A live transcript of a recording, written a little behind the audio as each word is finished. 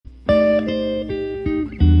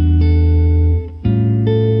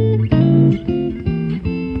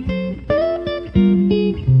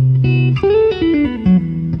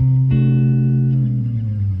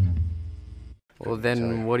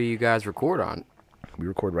you guys record on? We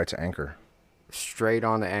record right to Anchor. Straight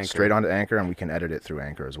on to Anchor. Straight onto Anchor, and we can edit it through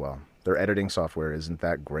Anchor as well. Their editing software isn't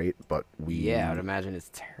that great, but we... Yeah, I would imagine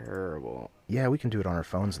it's terrible. Yeah, we can do it on our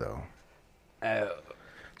phones, though. Oh.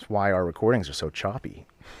 That's why our recordings are so choppy.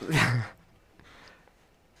 Okay.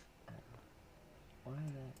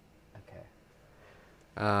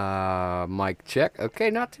 Mic check. Okay,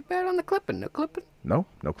 not too bad on the clipping. No clipping? No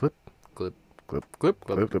clip. Clip. Clip. Clip.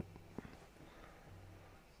 Clip.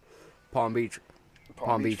 Palm Beach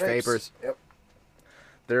Vapors. Yep.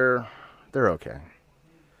 They're okay.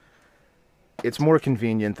 It's more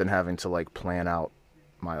convenient than having to like plan out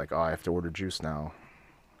my I have to order juice now.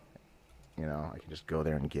 You know, I can just go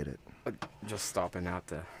there and get it. Just stopping out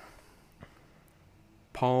to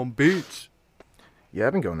Palm Beach. Yeah,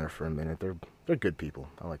 I've been going there for a minute. They're good people.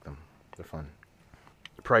 I like them. They're fun.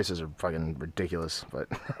 The prices are fucking ridiculous, but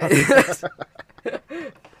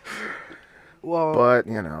well, but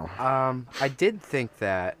you know, I did think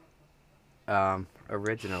that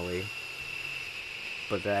originally,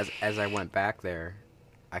 but as I went back there,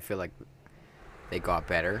 I feel like they got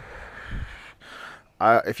better.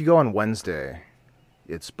 If you go on Wednesday,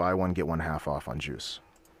 it's buy one get one half off on juice.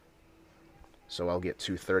 So I'll get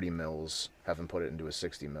 2 30 mils, have them put it into a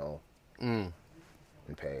 60 mil, and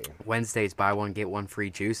pay. Wednesdays, buy one get one free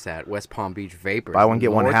juice at West Palm Beach Vapors. Buy one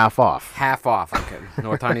get one half off. Half off. Okay,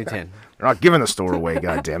 North Huntington. They're not giving the store away.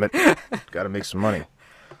 God damn it! Got to make some money.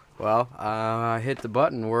 Well, I hit the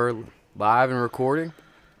button. We're live and recording.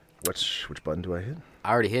 Which button do I hit?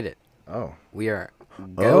 I already hit it. Oh, We are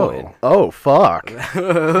going. Oh, fuck.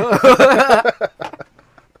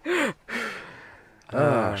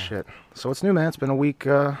 Oh shit. So what's new, man? It's been a week.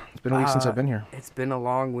 It's been a week since I've been here. It's been a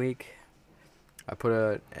long week. I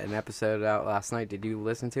put an episode out last night. Did you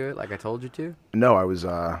listen to it like I told you to? No, I was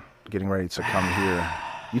getting ready to come here.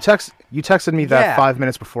 You texted me that 5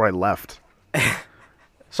 minutes before I left.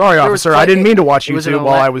 Sorry, officer. I didn't mean to watch YouTube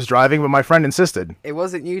while I was driving, but my friend insisted. It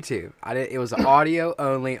wasn't YouTube. It was audio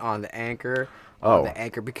only on the Anchor.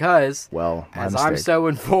 Because, well, as I'm so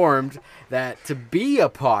informed, that to be a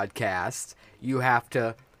podcast, you have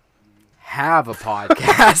to have a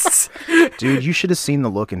podcast. Dude, you should have seen the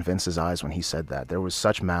look in Vince's eyes when he said that. There was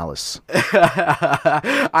such malice.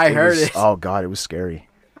 I heard it. Oh, God, it was scary.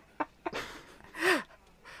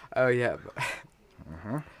 Oh, yeah.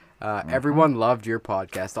 Everyone loved your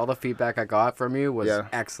podcast. All the feedback I got from you was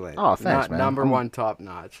excellent. Oh, thanks, man. Number one, top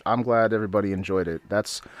notch. I'm glad everybody enjoyed it.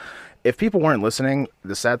 If people weren't listening,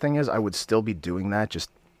 the sad thing is I would still be doing that just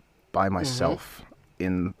by myself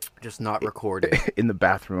just not recording in the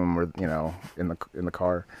bathroom or in the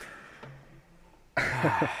car.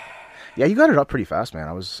 Yeah, you got it up pretty fast, man.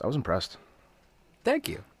 I was impressed. Thank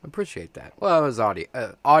you. I appreciate that. Well, it was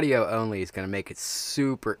audio. Audio only is going to make it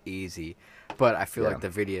super easy, but I feel like the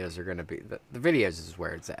videos are going to be the videos is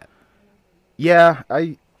where it's at. Yeah,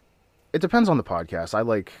 it depends on the podcast.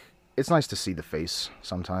 It's nice to see the face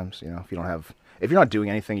sometimes, if you're not doing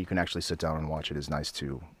anything, you can actually sit down and watch it. It's nice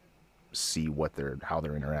to see how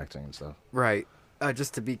they're interacting and stuff. Right.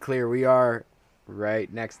 Just to be clear, we are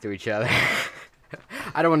right next to each other.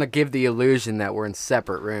 I don't want to give the illusion that we're in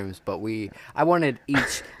separate rooms, but I wanted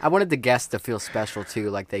the guests to feel special too,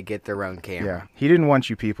 like they get their own camera. Yeah. He didn't want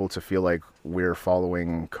you people to feel like we're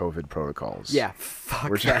following COVID protocols. Yeah,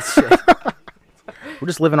 fuck that shit. We're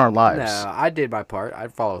just living our lives. No, I did my part. I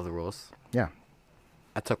follow the rules. Yeah.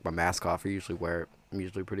 I took my mask off. I usually wear it. I'm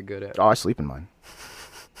usually pretty good at it. Oh, I sleep in mine.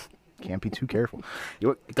 Can't be too careful.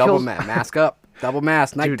 Mask up. Double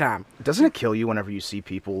mask, nighttime. Dude, doesn't it kill you whenever you see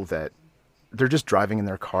people that they're just driving in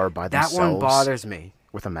their car by themselves? That one bothers me.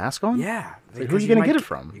 With a mask on? Yeah. Like, who are you going to get it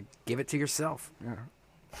from? You give it to yourself. Yeah.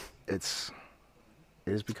 It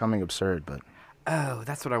is becoming absurd, but... Oh,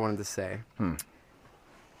 that's what I wanted to say.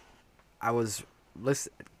 I was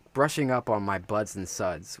brushing up on my buds and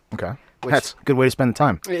suds. Okay. That's a good way to spend the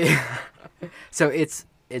time. So it's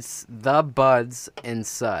the buds and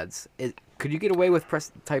suds. Could you get away with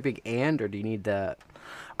typing or do you need the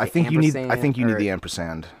I think you need the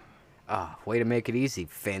ampersand. Oh, way to make it easy,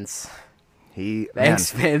 Vince.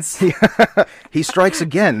 Thanks, Vince. He strikes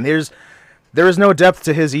again. There is no depth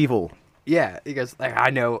to his evil. Yeah, he goes,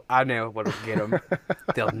 I know what'll get them.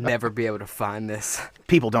 They'll never be able to find this.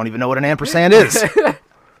 People don't even know what an ampersand is.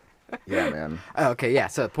 Yeah, man. Okay, yeah.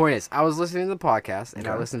 So the point is, I was listening to the podcast, and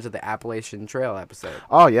I listened to the Appalachian Trail episode.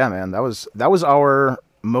 Oh, yeah, man. That was our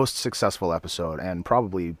most successful episode, and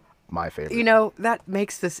probably my favorite. That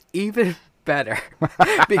makes this even better.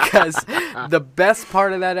 Because the best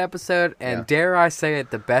part of that episode, and dare I say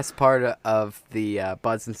it, the best part of the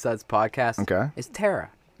Buds and Suds podcast is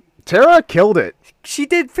Tara. Tara killed it. She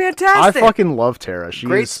did I fantastic. fucking love Tara. She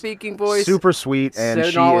Great is speaking voice. super sweet, and so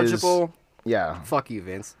she knowledgeable. is. Yeah. Fuck you,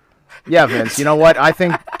 Vince. Yeah, Vince. You know what? I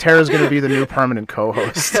think Tara's going to be the new permanent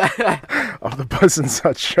co-host of the Buzz and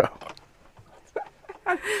Such show.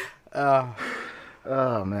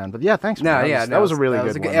 Oh man, but yeah, thanks. No, Man. That was a really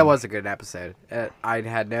good one. It was a good episode. I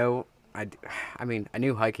mean, I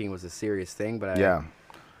knew hiking was a serious thing, but yeah,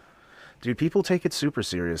 dude, people take it super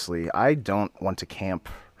seriously. I don't want to camp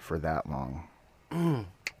for that long.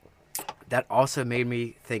 That also made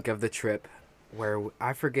me think of the trip where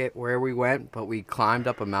I forget where we went, but we climbed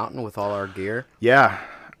up a mountain with all our gear. Yeah.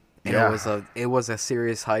 And it was a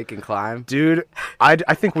serious hike and climb. Dude, I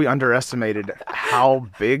think we underestimated how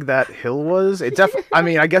big that hill was. I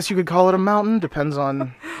mean, I guess you could call it a mountain, depends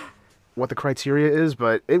on what the criteria is,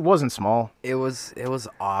 but it wasn't small. It was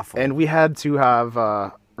awful. And we had to have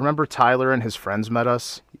remember Tyler and his friends met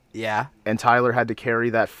us? Yeah. And Tyler had to carry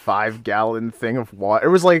that 5-gallon thing of water. It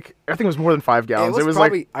was like, I think it was more than 5 gallons. It was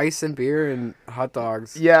probably like ice and beer and hot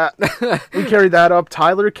dogs. Yeah. We carried that up.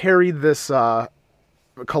 Tyler carried this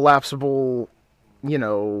collapsible,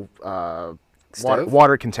 water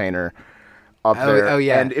container up there. Oh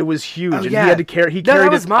yeah, and it was huge. And yeah. he had to carry. He carried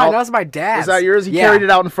that was it mine. out. That was my dad's. Is that yours? He carried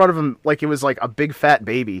it out in front of him like it was like a big fat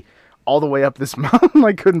baby, all the way up this mountain.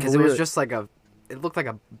 I couldn't believe it. Because it was just like it looked like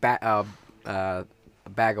a bag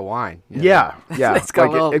of wine. You know? Yeah. It's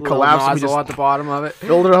got like it collapsed. Little We just nozzle at the bottom of it.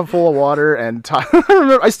 filled it up full of water, and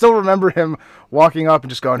I still remember him walking up and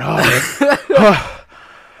just going, oh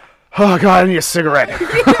God, I need a cigarette.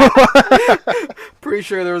 Pretty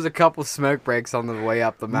sure there was a couple smoke breaks on the way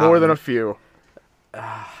up the mountain. More than a few.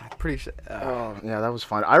 Pretty sure. Oh, yeah, that was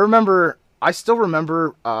fun. I still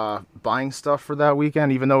remember buying stuff for that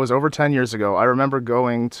weekend, even though it was over 10 years ago. I remember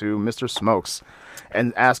going to Mr. Smokes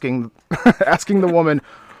and asking the woman,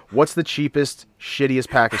 what's the cheapest, shittiest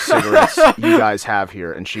pack of cigarettes you guys have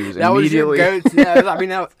here? And she was immediately... Was your go-to. Yeah, I mean,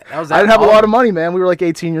 that was I didn't have a lot of money, man. We were like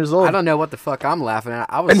 18 years old. I don't know what the fuck I'm laughing at.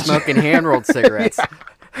 I was smoking hand-rolled cigarettes.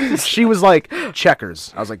 Yeah. She was like,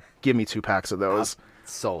 Checkers. I was like, give me 2 packs of those.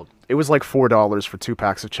 Sold. It was like $4 for 2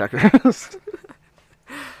 packs of Checkers.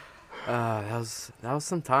 That was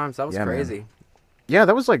some times. That was crazy. Man. Yeah,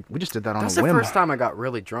 that was like, we just did that on a whim. That's the first time I got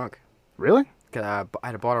really drunk. Really? I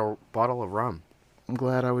had a bottle of rum. I'm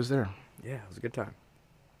glad I was there. Yeah, it was a good time.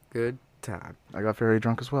 Good time. I got very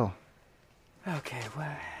drunk as well. Okay,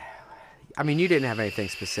 well, I mean, you didn't have anything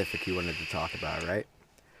specific you wanted to talk about, right?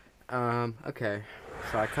 Okay.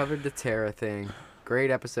 So I covered the Tara thing.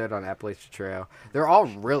 Great episode on Appalachia Trail. They're all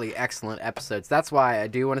really excellent episodes. That's why I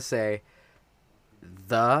do want to say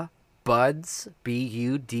the Buds,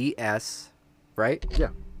 B-U-D-S, right?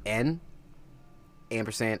 Yeah. N,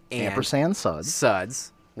 ampersand, and ampersand suds.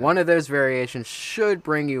 Suds. One of those variations should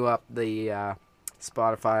bring you up the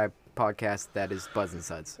Spotify podcast that is Buzz and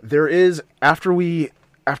Suds. There is, after we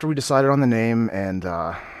decided on the name and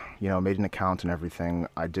made an account and everything,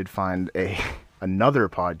 I did find another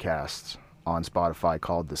podcast on Spotify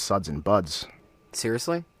called the Suds and Buds.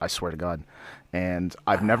 Seriously? I swear to God. And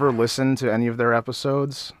I've never listened to any of their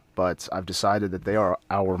episodes, but I've decided that they are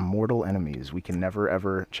our mortal enemies. We can never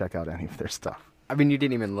ever check out any of their stuff. I mean, you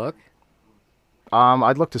didn't even look?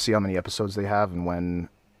 I'd look to see how many episodes they have and when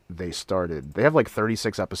they started. They have like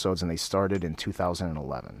 36 episodes and they started in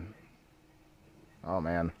 2011. Oh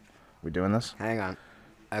man, we doing this? Hang on.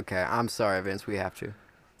 Okay, I'm sorry, Vince. We have to.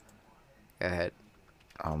 Go ahead.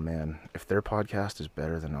 Oh man, if their podcast is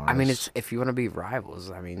better than ours, I mean, it's if you want to be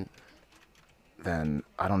rivals. I mean, then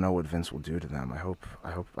I don't know what Vince will do to them. I hope.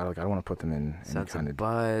 I don't want to put them in Suds kind and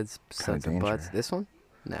Buds. Suds and Buds. danger. This one?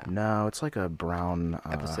 No. No, it's like a brown.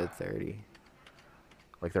 Episode 30.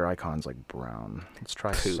 Like their icon's like brown. Let's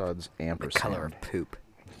try Poop. Suds ampersand. The color of poop.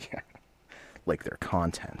 Yeah. Like their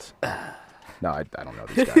content. No, I don't know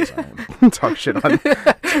these guys. I talk shit on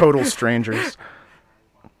total strangers.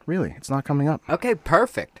 Really, it's not coming up. Okay,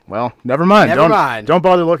 perfect. Well, never mind. Never mind. Don't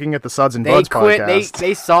bother looking at the Suds and Buds podcast.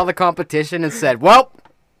 They saw the competition and said, "Well,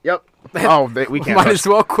 yep. Oh, we can't. Might as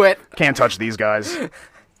well quit. Can't touch these guys."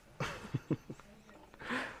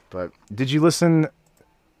 But did you listen?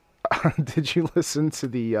 Did you listen to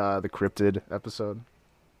the cryptid episode?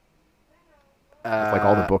 Like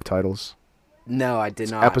all the book titles. No, I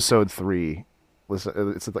did not. Episode 3.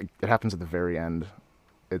 Listen, it's like it happens at the very end.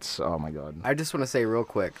 It's oh my god. I just want to say real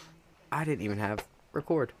quick, I didn't even have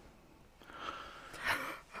record.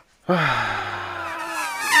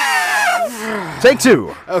 Take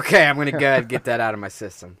 2. Okay, I'm gonna go ahead and get that out of my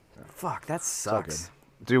system. Fuck, that sucks.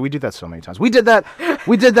 Dude, we do that so many times. We did that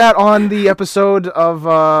on the episode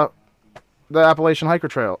of the Appalachian Hiker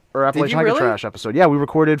Trail or Appalachian Hiker really? Trash episode. Yeah, we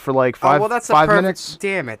recorded for like Oh, well, that's a 5 perfect... minutes.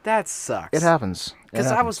 Damn it, that sucks. It happens. Because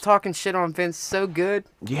I was talking shit on Vince so good.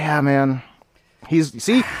 Yeah, man. He's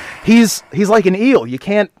like an eel. You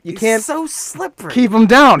can't He's so slippery. keep him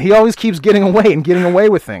down. He always keeps getting away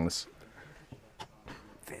with things.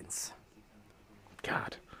 Vince.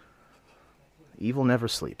 God. Evil never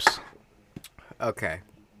sleeps. Okay.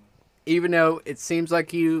 Even though it seems like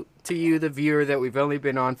to you, the viewer, that we've only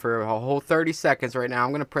been on for a whole 30 seconds right now, I'm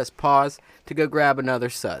going to press pause to go grab another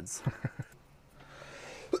suds.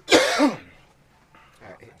 All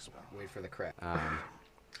right, wait for the crap.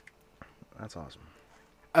 That's awesome.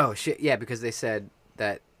 Oh, shit, yeah, because they said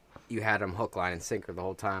that you had him hook, line, and sinker the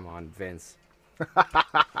whole time on Vince.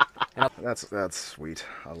 That's sweet.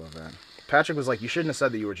 I love that. Patrick was like, "You shouldn't have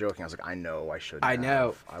said that you were joking." I was like, "I know, I shouldn't." I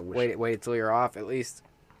know. I wish. Wait till you're off, at least.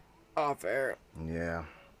 Off air. Yeah.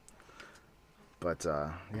 But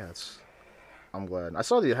yeah, I'm glad. I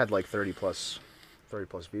saw that you had like 30 plus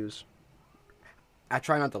views. I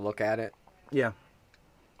try not to look at it. Yeah.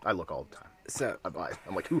 I look all the time. So I'm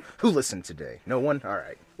like, who listened today? No one? All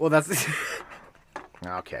right. well, that's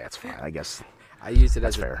Okay, that's fine. I guess. I use it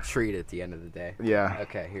as That's a fair. treat at the end of the day. Yeah.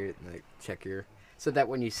 Okay, here, like, check your... So that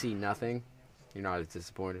when you see nothing, you're not as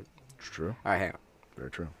disappointed. It's true. All right, hang on. Very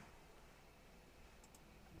true.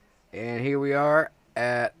 And here we are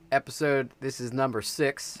at episode... This is number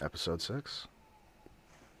 6. Episode 6.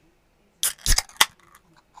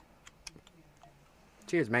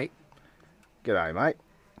 Cheers, mate. G'day, mate.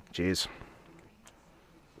 Jeez.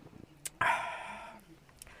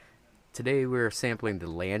 Today we're sampling the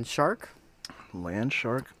Land Shark. Land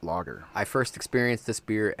Shark Lager. I first experienced this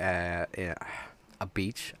beer at a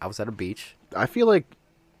beach. I was at a beach. I feel like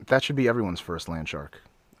that should be everyone's first Land Shark.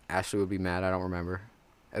 Ashley would be mad. I don't remember.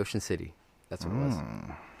 Ocean City. That's what it was.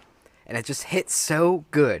 And it just hit so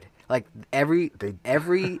good. Like every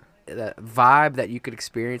vibe that you could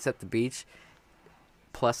experience at the beach,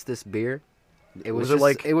 plus this beer, it was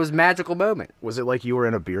it was magical moment. Was it like you were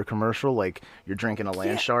in a beer commercial, like you're drinking a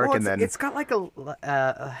Land Shark, well, and then it's got like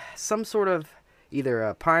a some sort of either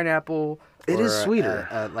a pineapple. It or is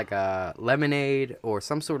sweeter, like a lemonade or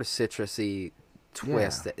some sort of citrusy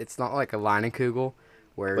twist. Yeah. It's not like a Leinenkugel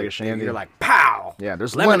where Like a shandy. you're like pow. Yeah,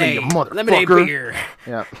 there's lemonade, lemon, you motherfucker. lemonade beer.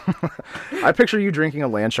 Yeah. I picture you drinking a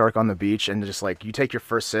Land Shark on the beach and just like you take your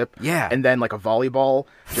first sip. Yeah. And then like a volleyball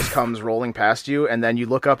just comes rolling past you, and then you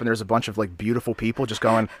look up and there's a bunch of like beautiful people just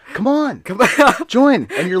going, "Come on, join!"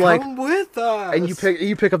 And you're like, "Come with us." and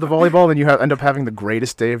you pick up the volleyball, and you end up having the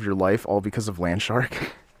greatest day of your life, all because of Land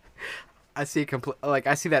Shark. I see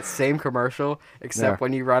I see that same commercial, except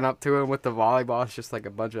when you run up to him with the volleyball, it's just like a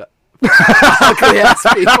bunch of ugly ass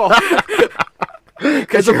people.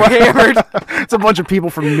 Because you're hammered. It's a bunch of people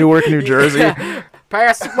from Newark, New Jersey. Yeah.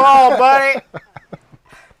 Pass the ball, buddy.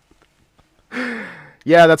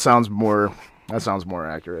 Yeah, that sounds more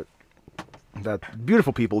accurate. That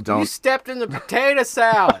beautiful people You don't stepped in the potato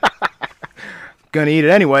salad. gonna eat it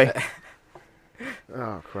anyway.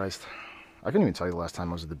 Oh Christ. I couldn't even tell you the last time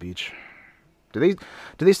I was at the beach. Do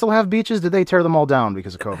they still have beaches? Did they tear them all down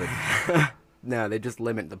because of COVID? No, they just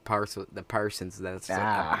limit the persons that's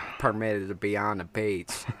permitted to be on the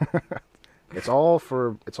beach. It's all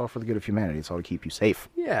for the good of humanity. It's all to keep you safe.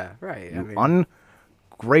 Yeah, right. You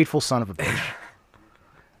ungrateful son of a bitch.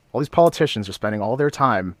 All these politicians are spending all their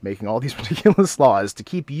time making all these ridiculous laws to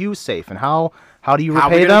keep you safe. And how do you repay how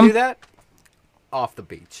are we them? gonna do that? Off the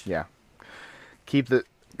beach. Yeah. Keep the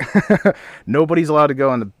nobody's allowed to go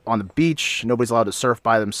on the beach. Nobody's allowed to surf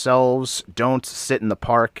by themselves. Don't sit in the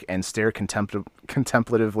park and stare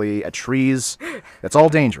contemplatively at trees. That's all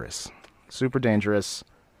dangerous. Super dangerous.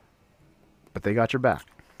 But they got your back.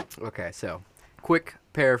 Okay, so quick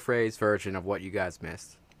paraphrase version of what you guys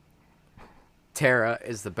missed. Tara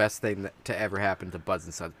is the best thing to ever happen to Buzz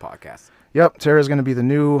and Suds podcast. Yep, Tara's going to be the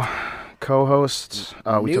new co-host.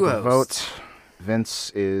 We took a host. vote. Vince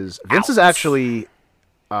is actually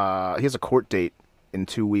he has a court date in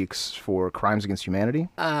 2 weeks for crimes against humanity.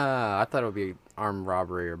 I thought it would be armed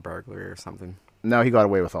robbery or burglary or something. No, he got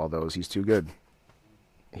away with all those. He's too good.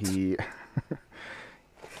 He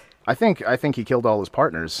I think he killed all his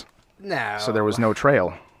partners. No. So there was no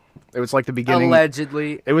trail. It was like the beginning.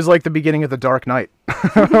 Allegedly. It was like the beginning of The Dark Knight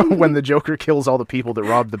when the Joker kills all the people that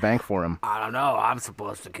robbed the bank for him. I don't know. I'm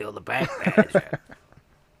supposed to kill the bank manager.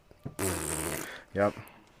 Yep.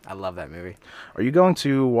 I love that movie. Are you going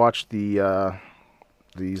to watch the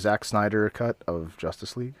Zack Snyder cut of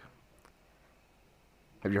Justice League?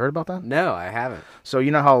 Have you heard about that? No, I haven't. So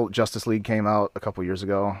you know how Justice League came out a couple years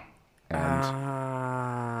ago? And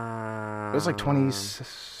it was like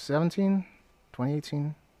 2017,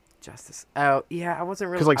 2018. Justice. Oh yeah, I wasn't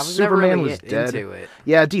really. Because like I was Superman never really was dead. into it.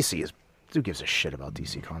 Yeah, DC is. Who gives a shit about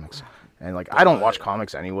DC Comics? And like, I don't watch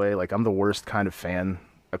comics anyway. Like, I'm the worst kind of fan,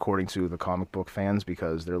 according to the comic book fans,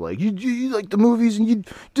 because they're like, you like the movies and you've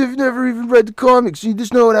never even read the comics. You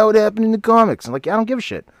just know how it happened in the comics. And like, I don't give a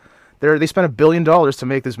shit. They spent $1 billion to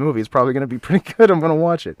make this movie. It's probably going to be pretty good. I'm going to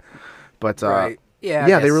watch it. But Right. Yeah.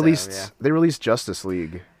 yeah, I they guess released So, yeah. they released Justice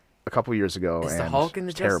League a couple years ago. Is and the Hulk in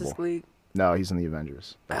the it's terrible. Justice League? No, he's in the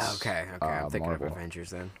Avengers. Oh, That's, okay. I'm thinking Marvel. of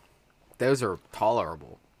Avengers then. Those are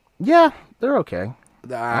tolerable. Yeah, they're okay.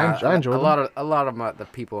 I enjoy a them. lot of the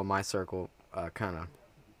people in my circle kind of,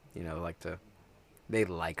 they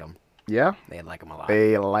like them. Yeah, They like them a lot.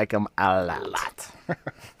 they like them a lot.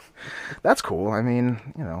 That's cool. I mean,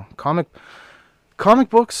 comic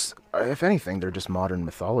books, if anything, they're just modern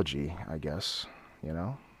mythology, I guess.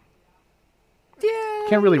 Yeah.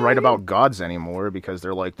 Can't really write about gods anymore because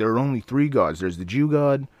there are only 3 gods. There's the Jew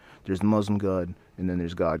god, there's the Muslim god, and then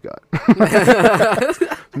there's God.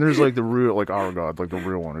 And there's like the real, like our God, like the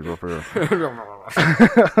real one is up here.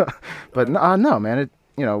 But no, man,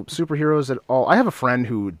 superheroes at all. I have a friend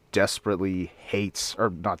who desperately hates, or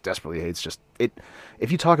not desperately hates, just it.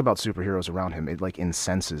 If you talk about superheroes around him, it like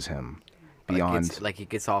incenses him beyond. Like he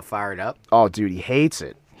gets all fired up. Oh, dude, he hates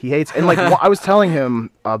it. He hates, and like I was telling him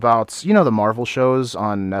about, the Marvel shows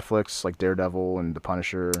on Netflix, like Daredevil and The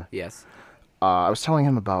Punisher. Yes. I was telling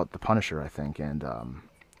him about The Punisher, I think, and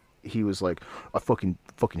he was like, I fucking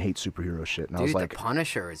hate superhero shit. And I was like, The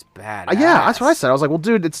Punisher is bad. yeah, that's what I said. I was like, well,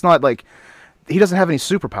 dude, it's not like he doesn't have any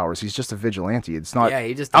superpowers. He's just a vigilante. It's not. Yeah,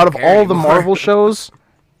 he just out don't of care all the anymore. Marvel shows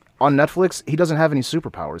on Netflix, he doesn't have any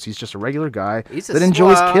superpowers. He's just a regular guy He's that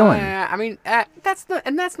enjoys killing. I mean, that's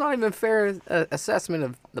not even a fair assessment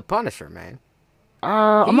of the Punisher, man.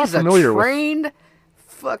 I'm not familiar He's a with. trained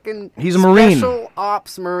fucking. He's a Marine. Special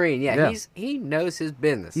ops Marine. Yeah, Yeah. he knows his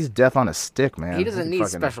business. He's death on a stick, man. He doesn't need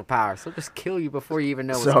fucking- special powers. He'll just kill you before you even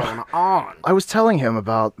know what's So- going on. I was telling him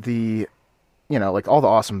about the, like all the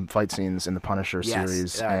awesome fight scenes in the Punisher Yes.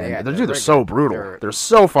 series, Yeah, and they're they're so good. brutal. They're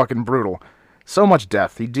so fucking brutal. So much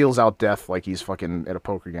death. He deals out death like he's fucking at a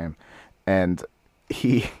poker game, and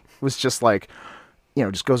he was just like,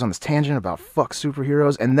 just goes on this tangent about fuck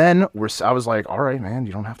superheroes, and then I was like, all right, man,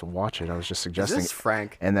 you don't have to watch it. I was just Is suggesting. this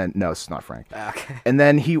Frank? And then no, it's not Frank. Okay. And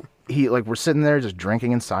then he like we're sitting there just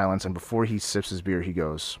drinking in silence, and before he sips his beer, he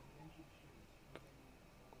goes,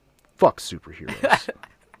 "Fuck superheroes."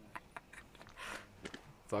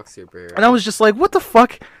 Fuck superhero. And I was just like, what the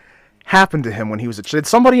fuck happened to him when he was a kid? Did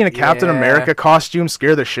somebody in a Captain Yeah. America costume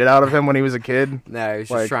scare the shit out of him when he was a kid? No, he was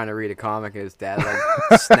just like- trying to read a comic, and his dad like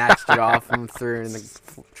snatched it off him, threw it in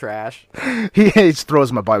the trash. He just throws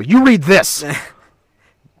him a Bible. You read this.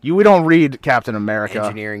 We don't read Captain America.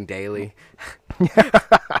 Engineering Daily.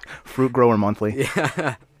 Fruit Grower Monthly.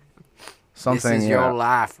 Yeah. Something. This is your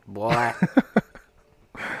life, boy.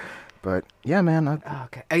 But yeah, man.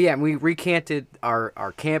 Okay. Oh, yeah, and we recanted our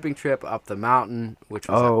camping trip up the mountain, which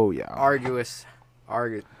was arduous,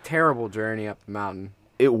 terrible journey up the mountain.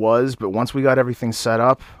 It was, but once we got everything set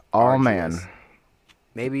up, oh Arduous. man.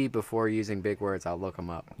 Maybe before using big words, I'll look them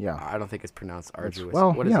up. Yeah. I don't think it's pronounced arduous.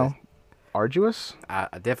 Well, what is it? arduous.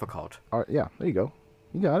 Difficult. Yeah, there you go.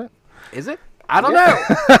 You got it. Is it? I don't know.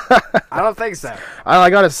 I don't think so. I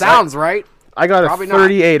got it. Sounds right. I got Probably a not.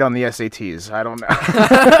 38 on the SATs. I don't know.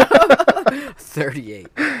 38.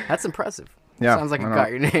 That's impressive. Yeah, Sounds like I you know. got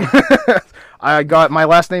your name. I got my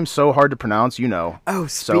last name so hard to pronounce. Oh,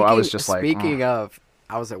 So I was just like, speaking of,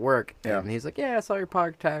 I was at work, Yeah. and he's like, "Yeah, I saw your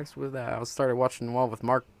podcast with." I started watching the one with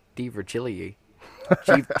Mark DeVergilly,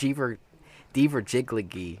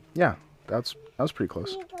 DeVergilly. Yeah, that was pretty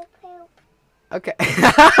close. Okay.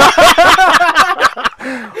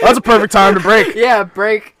 That's a perfect time to break. Yeah,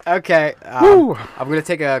 break. Okay. Woo. I'm gonna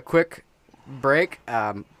take a quick break.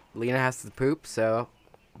 Lena has to poop, so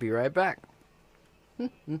be right back.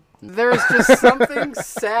 There's just something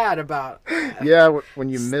sad about. Yeah, when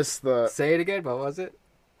you miss the. Say it again. What was it?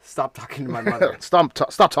 Stop talking to my mother. Stop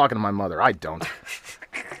talking to my mother. I don't.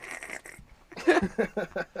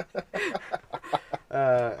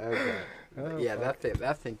 Okay. Yeah,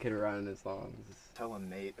 that thing can run as long as. Telling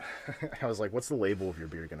Nate, I was like, "What's the label of your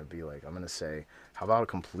beer gonna be like?" I'm gonna say, "How about a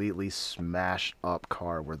completely smashed up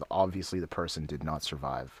car where obviously the person did not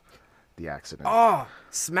survive the accident?" Oh,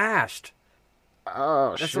 smashed.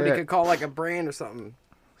 Oh, That's shit! what he could call like a brand or something.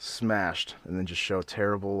 Smashed, and then just show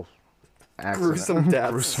terrible accidents. Gruesome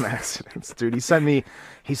deaths. Gruesome accidents, dude. He sent me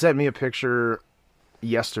a picture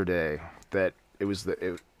yesterday that it was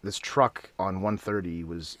this truck on 130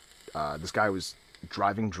 was this guy was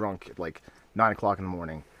driving drunk at like 9 o'clock in the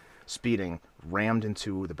morning. speeding, rammed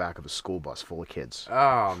into the back of a school bus full of kids.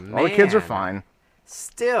 Oh man. All the kids are fine.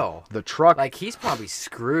 Still. The truck. Like he's probably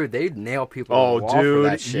screwed. They'd nail people. Oh, to the wall for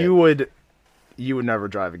that dude, shit. you would never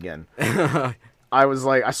drive again. I was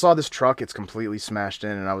like, I saw this truck. It's completely smashed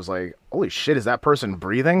in, and I was like, holy shit, is that person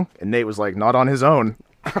breathing? And Nate was like, not on his own.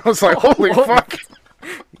 I was like, holy fuck.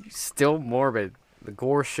 Still morbid. The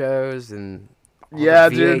gore shows and Yeah,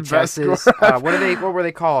 the dude. Best VHSs. What were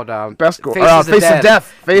they called? Best gore. Faces Face of Death.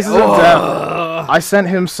 Faces of Death. Ugh. I sent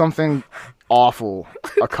him something awful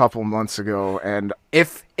a couple months ago, and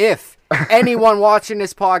If anyone watching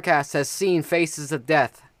this podcast has seen Faces of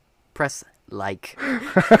Death, press like.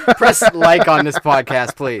 Press like on this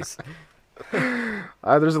podcast, please.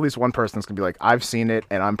 there's at least one person that's gonna be like, I've seen it,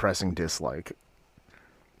 and I'm pressing dislike.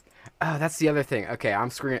 Oh, that's the other thing. Okay, I'm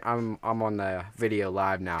on the video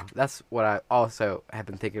live now. That's what I also have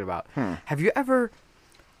been thinking about. Have you ever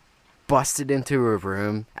busted into a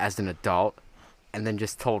room as an adult and then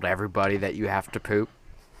just told everybody that you have to poop?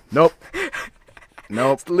 Nope.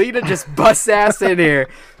 Nope. Lena just busts ass in here.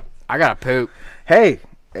 I gotta poop. Hey,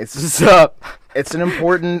 What's up? it's an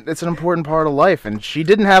important part of life, and she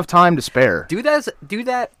didn't have time to spare. Do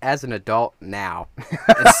that as an adult now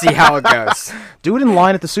and see how it goes. Do it in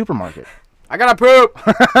line at the supermarket. I gotta poop.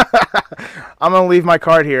 I'm gonna leave my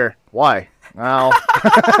card here. Why? Well,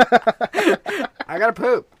 I gotta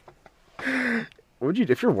poop.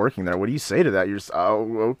 if you're working there, what do you say to that? You're just,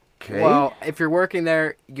 oh, okay. Well, if you're working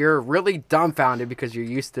there, you're really dumbfounded because you're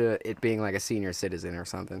used to it being like a senior citizen or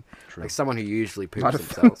something. True. Like someone who usually poops not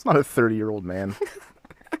themselves. not a 30-year-old man.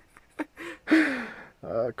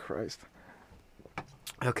 Christ.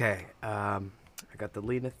 Okay, I got the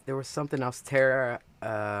lead. There was something else. Tara,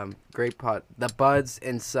 Great Pot, the Buds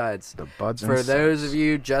and Suds. The Buds and For Suds. those of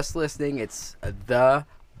you just listening, it's the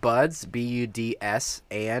Buds, BUDS,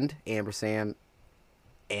 and ampersand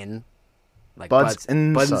N. Like Buds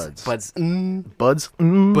and Suds. Buds and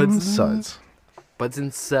Suds. Buds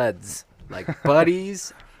and Suds. Like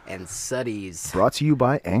buddies and suddies. Brought to you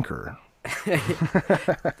by Anchor.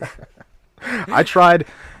 I tried.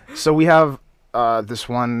 So we have this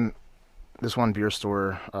one beer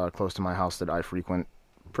store close to my house that I frequent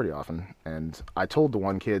pretty often, and I told the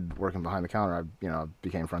one kid working behind the counter, I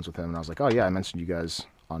became friends with him, and I was like, oh yeah, I mentioned you guys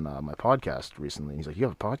on my podcast recently. And he's like, you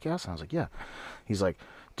have a podcast? And I was like, yeah. He's like,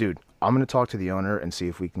 dude, I'm gonna talk to the owner and see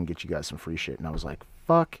if we can get you guys some free shit. And I was like,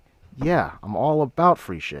 fuck yeah, I'm all about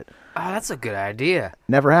free shit. Oh, that's a good idea.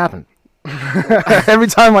 Never happened. Every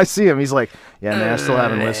time I see him, he's like, yeah, man, I still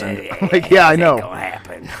haven't listened. I'm like, yeah, I know. Gonna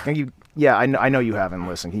happen. Can you, yeah, I know you haven't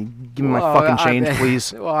listened. Can you give me my fucking change,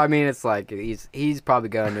 please? Well, I mean, it's like he's probably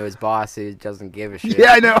going to his boss who doesn't give a shit.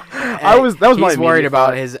 Yeah, I know. That was my He's worried immediate about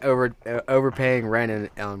thought. his overpaying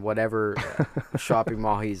rent on whatever shopping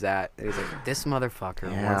mall he's at. And he's like, this motherfucker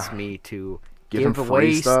Yeah. wants me to Give him give free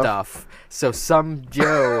away stuff? so some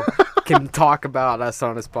Joe can talk about us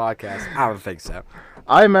on his podcast. I don't think so.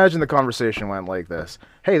 I imagine the conversation went like this.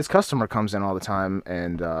 Hey, this customer comes in all the time,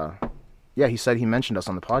 and yeah, he said he mentioned us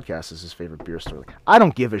on the podcast as his favorite beer store. Like, I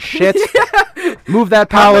don't give a shit. Move that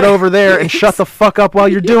pallet over there and shut the fuck up while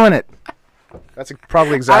you're doing it. That's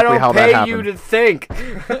probably exactly how that I don't happened. pay you to think.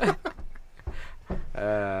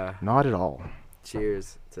 Not at all.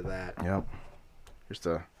 Cheers to that. Yep. Just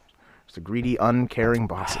a greedy, uncaring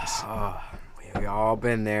bosses. Oh, we all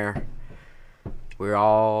been there. We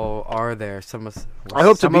all are there. I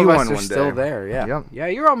hope to some be of us one are one still day. there. Yeah. Yep. Yeah,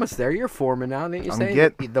 you're almost there. You're foreman now, didn't you say?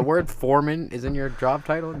 The word foreman is in your job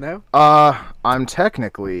title? No. I'm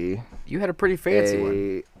technically You had a pretty fancy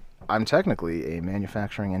one. I'm technically a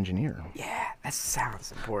manufacturing engineer. Yeah, that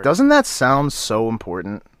sounds important. Doesn't that sound so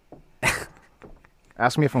important?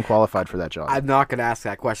 Ask me if I'm qualified for that job. I'm not gonna ask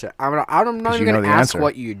that question. I'm not even you know gonna the ask answer.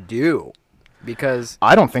 what you do, because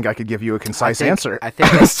I don't think I could give you a concise answer I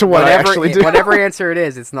think as to what I actually do. Whatever answer it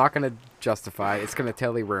is, it's not gonna justify it. It's gonna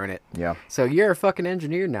totally ruin it. Yeah. So you're a fucking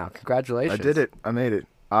engineer now. Congratulations. I did it. I made it.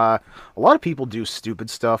 A lot of people do stupid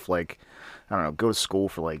stuff like, I don't know, go to school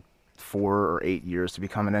for like 4 or 8 years to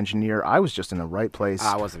become an engineer. I was just in the right place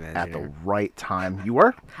I wasn't an at the engineer. right time. You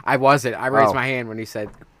were? I wasn't. I raised Oh. my hand when he said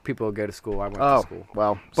people would go to school. I went to Oh, school.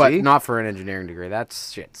 well, But see? not for an engineering degree.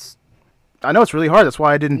 That's shit's. I know it's really hard. That's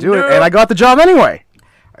why I didn't do No. it, and I got the job anyway.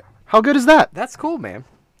 How good is that? That's cool, man.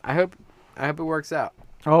 I hope it works out.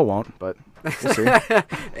 Oh, it won't, but we'll see.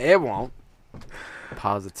 It won't.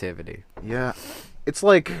 Positivity. Yeah, it's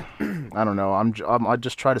like I don't know. I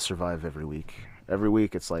just try to survive every week. Every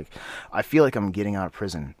week, it's like I feel like I'm getting out of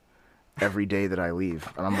prison every day that I leave,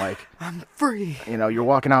 and I'm like, I'm free. you know, you're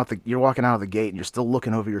walking out of the gate, and you're still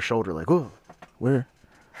looking over your shoulder, like, oh, where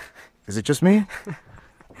is it? Just me?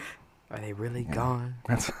 Are they really gone?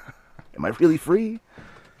 Am I really free?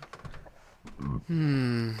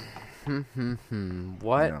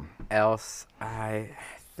 What Yeah. else? I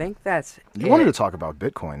think that's You it. wanted to talk about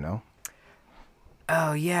Bitcoin, no?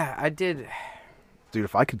 Oh yeah, I did. Dude,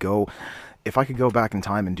 if I could go back in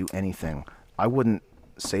time and do anything, I wouldn't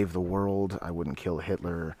save the world. I wouldn't kill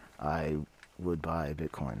Hitler. I would buy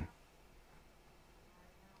Bitcoin.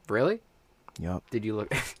 Really? Yup. Did you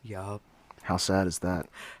look? Yup. How sad is that?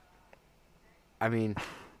 I mean,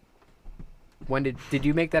 when did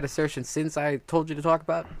you make that assertion since I told you to talk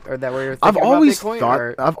about, or that we were thinking I've always about Bitcoin, thought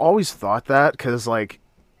or? I've always thought that because like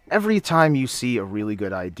every time you see a really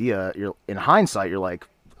good idea, you're in hindsight you're like,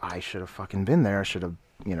 I should have fucking been there. I should have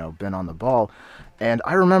been on the ball. And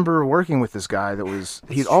I remember working with this guy that was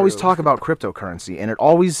he'd always true. talk about cryptocurrency, and it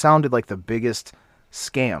always sounded like the biggest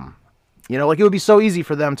scam. Like it would be so easy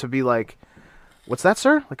for them to be like, "What's that,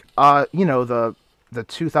 sir?" Like, the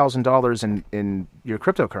 $2,000 in your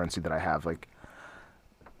cryptocurrency that I have. Like,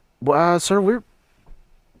 well, sir,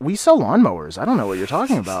 we sell lawnmowers. I don't know what you're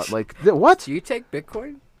talking about. Like, what? Do you take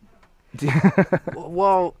Bitcoin?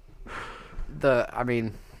 Well, I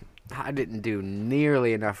mean, I didn't do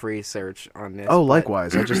nearly enough research on this. Oh, but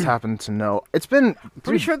likewise. I just happen to know. It's been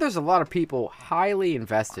pretty sure there's a lot of people highly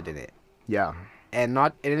invested in it, Yeah. and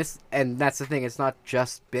that's the thing. It's not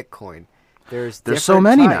just Bitcoin. There's so different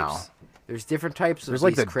many types. now. There's different types of There's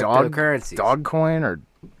like these the dog cryptocurrencies. coin or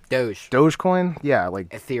Doge, Dogecoin. Yeah, like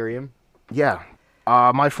Ethereum. yeah.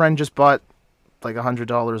 My friend just bought like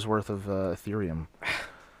 $100 worth of Ethereum.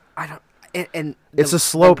 I don't. And It's a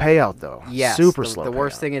slow payout though. Yes, Super the, slow. The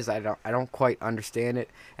worst payout. thing is I don't quite understand it,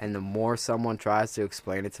 and the more someone tries to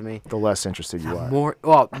explain it to me, The less interested you are.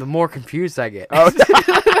 the more confused I get. Oh,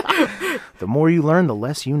 the more you learn, the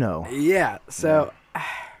less you know. Yeah. So,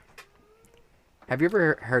 have you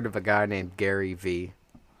ever heard of a guy named Gary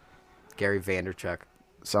Vaynerchuk?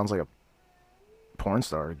 Sounds like a porn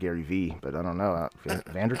star, Gary V, but I don't know.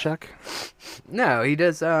 Vanderchuk? No, he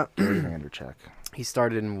does. Gary Vanderchuk. He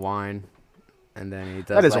started in wine, and then he does.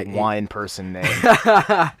 That is like, a wine person name.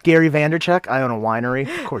 Gary Vanderchuk? I own a winery.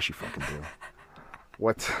 Of course you fucking do.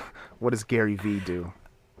 What does Gary V do?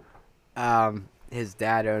 His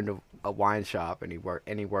dad owned a wine shop, and he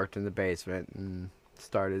worked in the basement and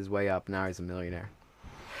started his way up. Now he's a millionaire.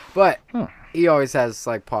 But he always has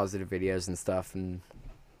like positive videos and stuff, and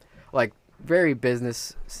like very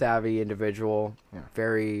business savvy individual,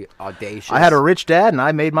 very audacious. I had a rich dad, and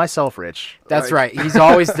I made myself rich. That's right. He's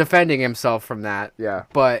always defending himself from that. Yeah.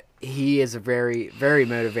 But he is a very, very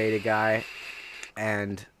motivated guy,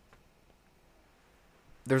 and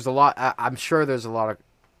there's a lot. I'm sure there's a lot of.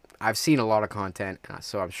 I've seen a lot of content,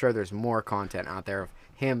 so I'm sure there's more content out there of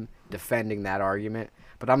him defending that argument.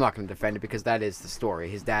 But I'm not going to defend it because that is the story.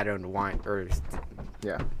 His dad owned a wine,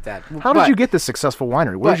 Dad. How did you get this successful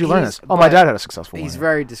winery? Where did you learn this? Oh, my dad had a successful winery. He's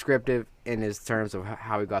very descriptive in his terms of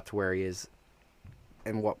how he got to where he is,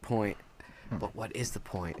 and what point. But what is the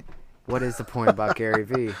point? What is the point about Gary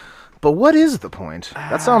Vee? But what is the point?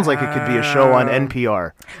 That sounds like it could be a show on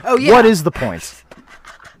NPR. Oh yeah. What is the point?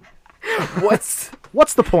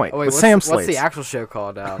 What's the point? Oh, wait, with Sam Slates. What's the actual show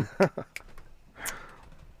called?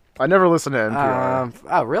 I never listened to NPR.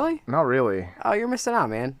 Oh, really? Not really. Oh, you're missing out,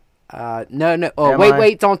 man. No. Oh, Am wait, I?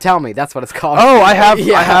 wait. Don't tell me. That's what it's called. Oh, I have.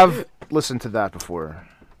 Yeah. I have listened to that before.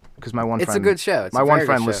 Because my one It's friend. a good show. It's my a one very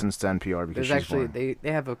friend good show. listens to NPR because There's she's actually blind.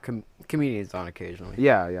 they have comedians on occasionally.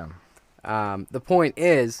 Yeah. The point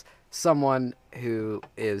is someone who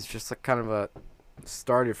is just like kind of a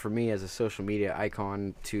started for me as a social media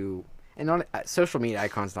icon to, and on social media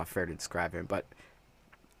icon's not fair to describe him, but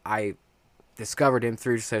I discovered him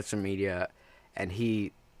through social media, and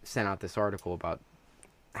he sent out this article about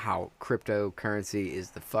how cryptocurrency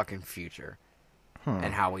is the fucking future.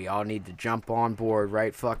 And how we all need to jump on board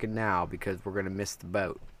right fucking now because we're going to miss the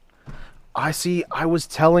boat. I see. I was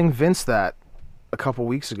telling Vince that a couple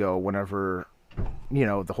weeks ago whenever,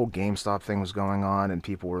 the whole GameStop thing was going on and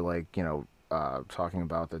people were like, talking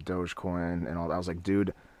about the Dogecoin and all that. I was like,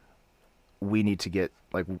 dude, we need to get,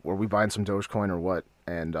 like, are we buying some Dogecoin or what?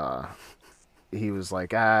 And he was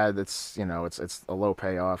like, that's, it's a low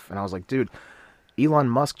payoff. And I was like, dude, Elon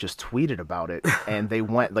Musk just tweeted about it and they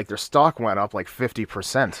went, like, their stock went up like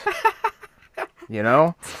 50%.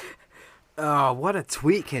 Oh, what a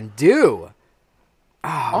tweet can do.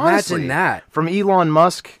 Oh, Honestly, imagine that. From Elon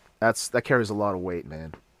Musk, that carries a lot of weight,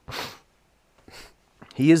 man.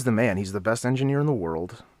 He is the man. He's the best engineer in the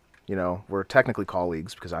world. We're technically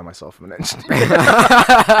colleagues because I myself am an engineer.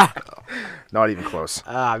 Not even close.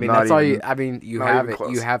 I mean, Not that's all even- you. I mean, you not have even it.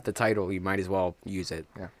 close. You have the title. You might as well use it.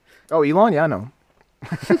 Yeah. Oh, Elon? Yeah, I know.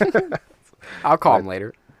 I'll call him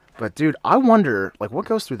later. But dude, I wonder, like, what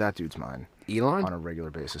goes through that dude's mind Elon? on a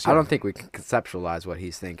regular basis. I don't think we can conceptualize what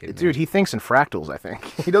he's thinking. Dude, he thinks in fractals, I think.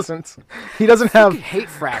 He doesn't have... I hate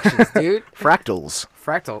fractions, dude. Fractals.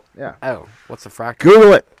 Fractal? Yeah. Oh, what's a fractal?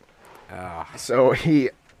 Google it. Oh. So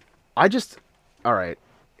all right,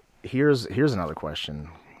 here's another question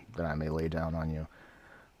that I may lay down on you.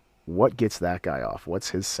 What gets that guy off? What's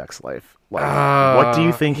his sex life like? What do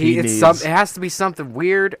you think he needs? It has to be something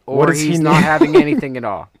weird, or he's not having anything at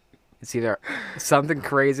all. It's either something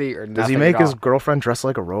crazy or nothing. Does he make his girlfriend dress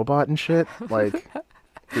like a robot and shit? Like,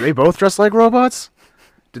 do they both dress like robots?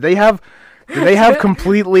 Do they have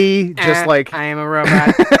completely just like... I am a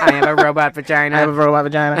robot. I am a robot vagina. I have a robot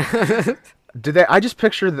vagina. Did they? I just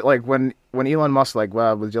picture that, like, when Elon Musk, like,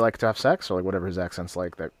 well, would you like to have sex, or like whatever his accent's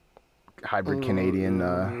like, that hybrid Canadian.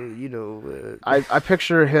 I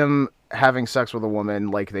picture him having sex with a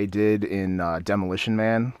woman like they did in Demolition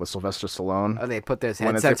Man with Sylvester Stallone. Oh, they put those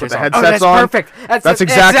When headsets they put the on. headsets Oh, on. that's perfect. That's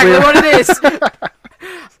exactly what it is.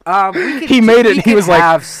 He made it. We He was can like,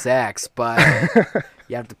 have sex, but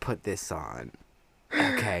you have to put this on.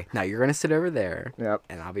 Okay, now you're gonna sit over there. Yep.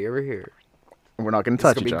 And I'll be over here. We're not gonna It's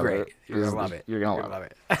touch gonna each be other. great. You're gonna love it. You're gonna love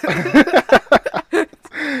it.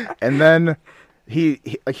 it. And then he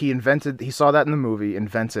saw that in the movie,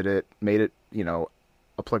 invented it, made it,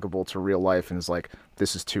 applicable to real life, and is like,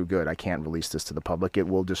 this is too good. I can't release this to the public. It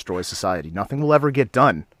will destroy society. Nothing will ever get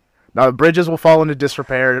done. Now the bridges will fall into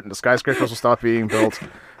disrepair. The skyscrapers will stop being built.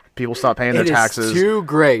 People stop paying their taxes. It's too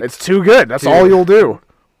great. It's too good. That's all you'll do.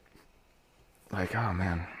 Like, oh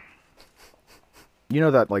man. You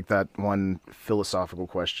know that, like, that one philosophical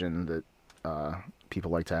question that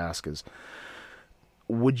people like to ask is,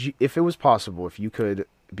 would you, if it was possible, if you could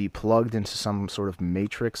be plugged into some sort of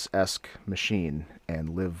Matrix-esque machine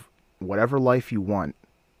and live whatever life you want,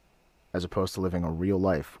 as opposed to living a real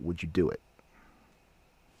life, would you do it?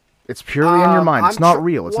 It's purely in your mind. It's not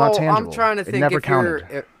real. It's not tangible. I'm trying to think. It never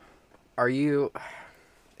counted.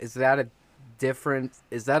 Is that a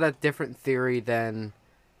different theory than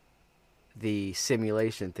the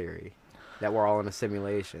simulation theory, that we're all in a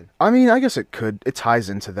simulation? I mean, I guess it ties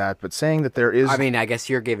into that, but saying that there is... I mean, I guess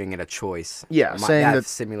you're giving it a choice. Yeah, saying that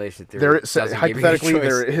simulation theory hypothetically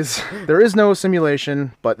there is no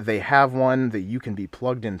simulation, but they have one that you can be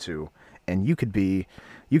plugged into, and you could be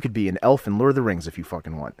an elf in Lord of the Rings if you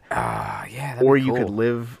fucking want. Yeah, or you could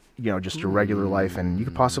live, just your regular life, and you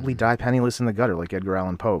could possibly die penniless in the gutter like Edgar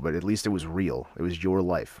Allan Poe, but at least it was real. It was your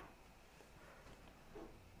life.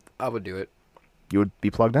 I would do it. You would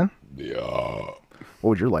be plugged in? Yeah. What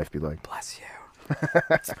would your life be like? Bless you.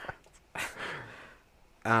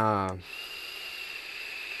 I'm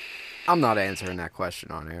not answering that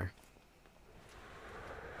question on air.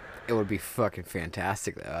 It would be fucking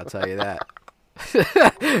fantastic, though, I'll tell you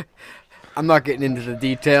that. I'm not getting into the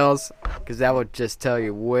details, because that would just tell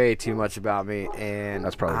you way too much about me, and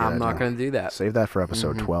that's probably I'm not going to do that. Save that for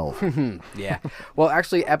episode 12. Yeah. Well,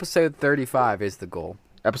 actually, episode 35 is the goal.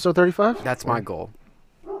 Episode 35? That's my goal.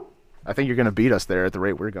 I think you're going to beat us there at the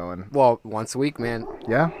rate we're going. Well, once a week, man.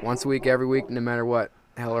 Yeah? Once a week, every week, no matter what.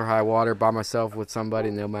 Hell or high water, by myself, with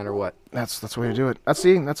somebody, no matter what. That's the way to do it.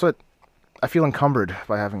 That's what... I feel encumbered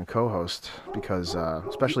by having a co-host, because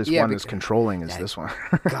especially as one as controlling as this one.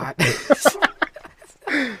 God.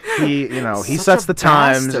 He sets the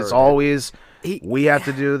times. Bastard. It's always... we have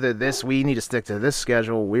to do this. We need to stick to this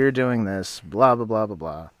schedule. We're doing this. Blah, blah, blah, blah,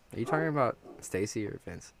 blah. Are you talking about Stacy or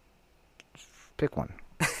Vince? Pick one.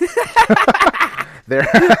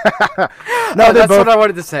 That's what I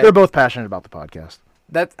wanted to say. They're both passionate about the podcast.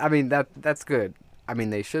 That's good. I mean,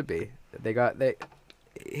 they should be.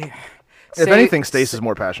 Yeah. If anything, Stace is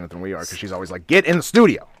more passionate than we are, because she's always like, get in the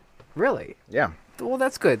studio. Really? Yeah. Well,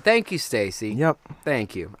 that's good. Thank you, Stacy. Yep.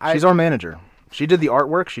 Thank you. She's our manager. She did the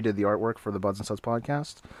artwork. She did the artwork for the Buds and Suds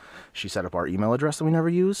podcast. She set up our email address that we never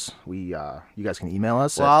use. You guys can email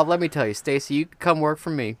us. Well, let me tell you, Stacy, you can come work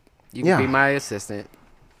for me. You can be my assistant.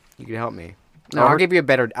 You can help me. No, I'll give you a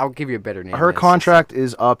better name. Her contract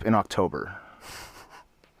is up in October.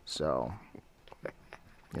 So,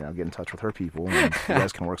 get in touch with her people, and you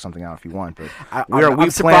guys can work something out if you want. But I'm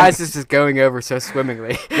surprised this is going over so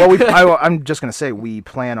swimmingly. Well, I'm just gonna say we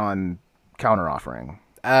plan on counter offering.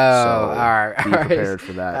 Oh, all right. Be prepared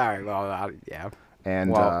for that. All right. Well, yeah.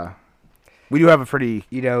 And we do have a pretty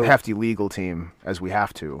hefty legal team, as we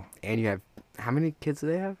have to. And you have how many kids do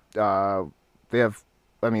they have? They have,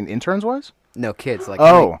 interns wise? No, kids. Like,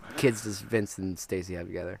 how many kids does Vince and Stacy have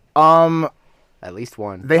together? At least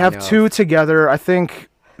one. They have 2 together. I think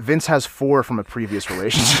Vince has 4 from a previous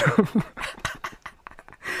relationship.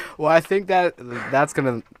 Well, I think that's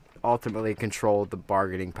gonna ultimately controlled the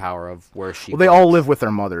bargaining power of where she. Well, they all live with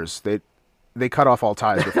their mothers. They cut off all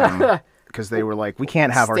ties with them because they were like, we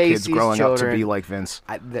can't have our kids Stacey's growing up to children- be like Vince.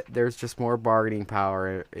 There's just more bargaining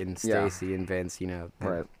power in Stacy and Vince. You know.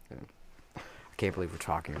 Right. I can't believe we're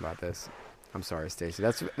talking about this. I'm sorry, Stacy.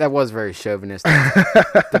 That was very chauvinistic.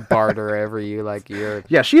 To barter over you like you're.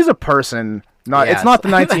 Yeah, she's a person. Yes. It's not the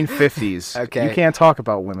 1950s. Okay. You can't talk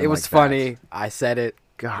about women. It was like funny. I said it.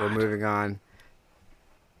 God. We're moving on.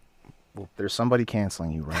 That. There's somebody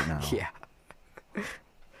canceling you right now. Yeah.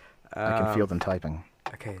 I can feel them typing.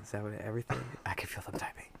 Okay, is that what everything? I can feel them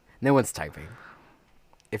typing. No one's typing.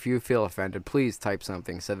 If you feel offended, please type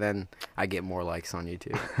something so then I get more likes on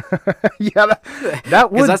YouTube. Yeah,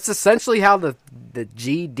 that would. Because that's essentially how the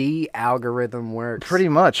GD algorithm works. Pretty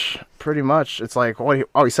much. It's like,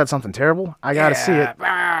 he said something terrible? I gotta see it.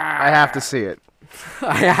 I have to see it.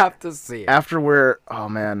 I have to see it. After oh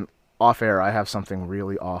man, off air, I have something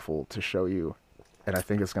really awful to show you, and I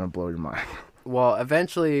think it's gonna blow your mind. Well,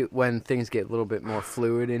 eventually, when things get a little bit more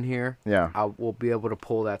fluid in here, Yeah. we'll be able to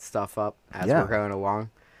pull that stuff up as we're going along.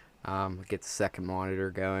 Get the second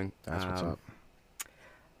monitor going. That's what's up.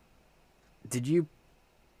 Did you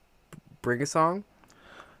bring a song?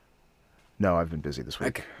 No, I've been busy this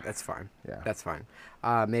week. Okay, that's fine. Yeah. That's fine.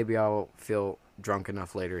 Maybe I'll feel drunk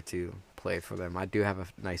enough later to play for them. I do have a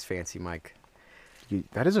nice fancy mic.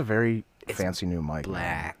 That is a very fancy new mic.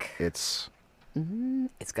 Black. Man.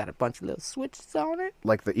 It's got a bunch of little switches on it.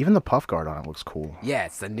 Like even the puff guard on it looks cool. Yeah,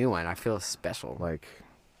 it's the new one. I feel special. Like,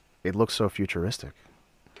 it looks so futuristic.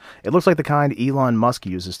 It looks like the kind Elon Musk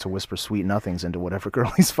uses to whisper sweet nothings into whatever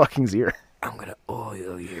girl he's fucking's ear. I'm gonna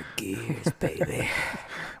oil your gears, baby.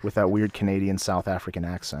 With that weird Canadian South African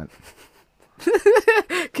accent.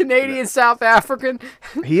 Canadian South African?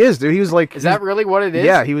 He is, dude. He was like... Is that really what it is?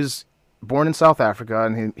 Yeah, he was born in South Africa,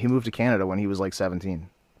 and he moved to Canada when he was like 17.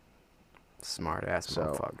 Smart ass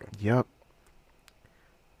motherfucker. Yep.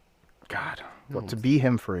 God. Well, to be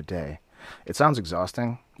him for a day. It sounds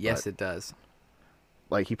exhausting. Yes, it does.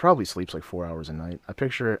 Like, he probably sleeps like 4 hours a night. I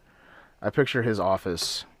picture his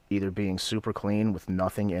office either being super clean with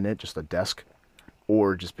nothing in it, just a desk,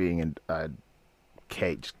 or just being in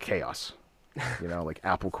just chaos. You know, like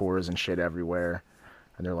apple cores and shit everywhere.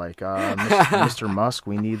 And they're like, Mr. Musk,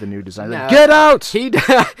 we need the new design. No. Like, get out!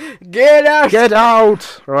 Get out! Get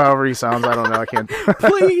out! Or however he sounds, I don't know. I can't.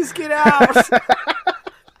 Please get out!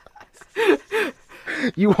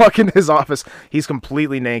 You walk into his office, he's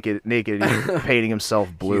completely naked, and he's painting himself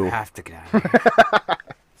blue. You have to get out of here.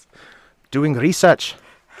 Doing research.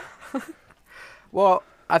 Well,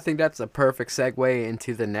 I think that's a perfect segue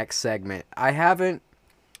into the next segment. I haven't...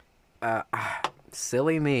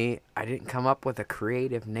 silly me, I didn't come up with a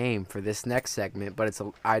creative name for this next segment, but it's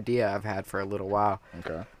an idea I've had for a little while.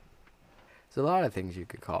 Okay. There's a lot of things you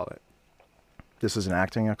could call it. This is an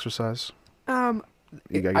acting exercise? I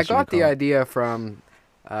got the idea from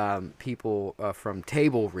people from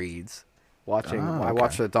table reads. I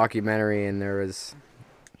watched a documentary, and there was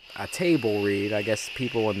a table read. I guess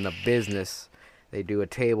people in the business, they do a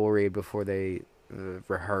table read before they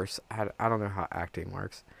rehearse. I don't know how acting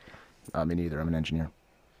works. Me neither. I'm an engineer.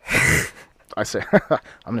 I'm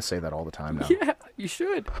going to say that all the time now. Yeah, you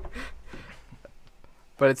should.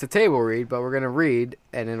 But it's a table read, but we're going to read,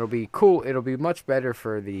 and it'll be cool. It'll be much better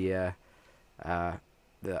for the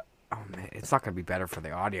oh man, it's not going to be better for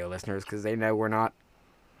the audio listeners because they know we're not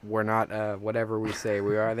whatever we say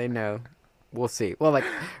we are. They know. We'll see. Well, like,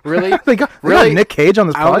 really? They got Nick Cage on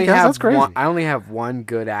this podcast? That's crazy. I only have one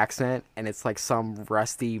good accent, and it's like some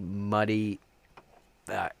rusty, muddy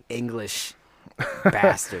English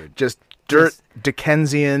bastard. Just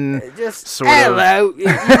Dickensian, Just sort of hello, you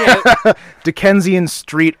know. Dickensian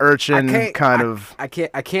street urchin kind of. I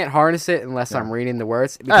can't harness it unless I'm reading the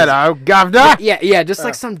words. Hello, governor. Yeah, just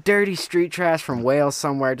like some dirty street trash from Wales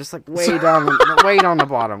somewhere, just like way down, way on the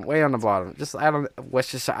bottom. Just I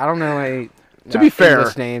don't know any. To be fair,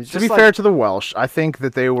 English names. fair to the Welsh, I think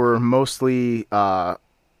that they were mostly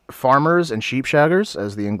farmers and sheep shaggers,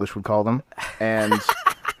 as the English would call them, and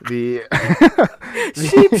the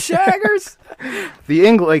sheep shaggers.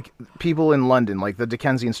 Like people in London, like the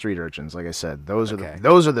Dickensian street urchins. Like I said, those are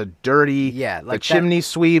the dirty, like the chimney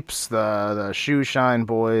sweeps, the shoe shine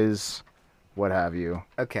boys, what have you.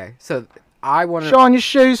 Okay, so I want to shine your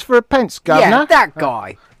shoes for a pence, governor. Yeah, that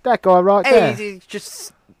guy. That guy right there. He's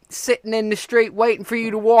just sitting in the street waiting for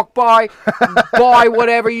you to walk by, buy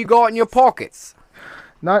whatever you got in your pockets.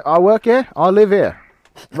 No, I work here. I live here,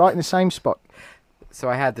 right in the same spot. So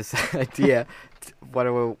I had this idea, what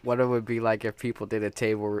it would be like if people did a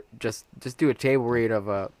table, just do a table read of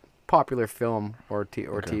a popular film or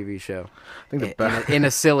TV show. I think the best In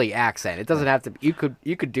a silly accent. It doesn't have to. You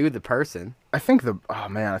could do the person. I think the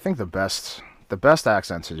best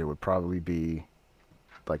accent to do would probably be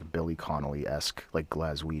like Billy Connolly-esque, like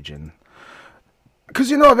Glaswegian. Because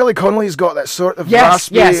Billy Connolly's got that sort of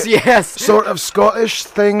raspy, yes, sort of Scottish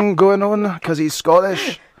thing going on because he's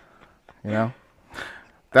Scottish.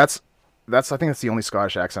 That's I think that's the only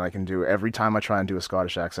Scottish accent I can do. Every time I try and do a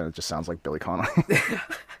Scottish accent, it just sounds like Billy Connolly.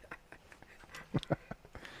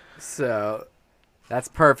 So, that's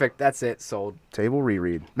perfect. That's it. Sold. Table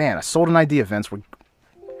reread. Man, I sold an idea, Vince.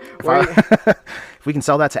 If we can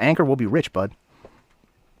sell that to Anchor, we'll be rich, bud.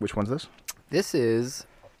 Which one's this? This is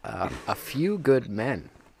A Few Good Men.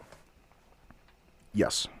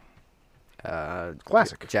 Yes.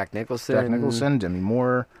 Classic. Jack Nicholson. Demi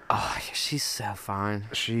Moore. Oh, she's so fine.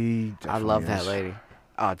 She I love that lady.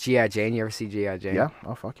 Oh, G.I. Jane. You ever see G.I. Jane? Yeah.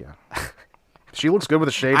 Oh, fuck yeah. She looks good with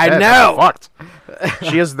a shaved I head. know. Fucked.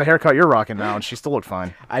 She has the haircut you're rocking now, and she still looked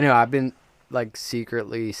fine. I know. I've been like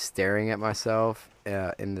secretly staring at myself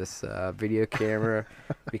in this video camera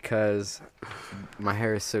because my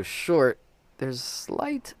hair is so short. There's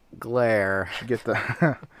slight glare. Get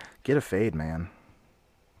a fade, man.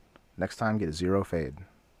 Next time, get a zero fade.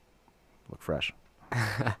 Look fresh.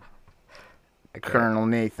 Okay. Colonel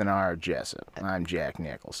Nathan R. Jessup. I'm Jack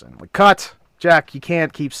Nicholson. Like, cut! Jack, you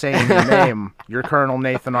can't keep saying your name. You're Colonel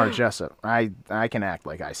Nathan R. Jessup. I can act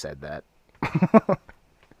like I said that.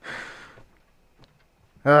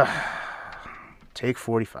 Take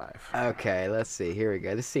 45. Okay, let's see. Here we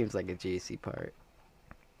go. This seems like a juicy part.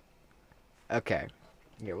 Okay.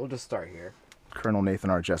 Here, we'll just start here. Colonel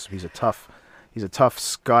Nathan R. Jessup. He's a tough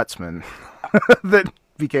Scotsman that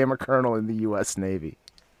became a colonel in the U.S. Navy.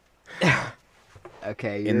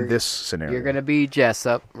 Okay. In this scenario. You're going to be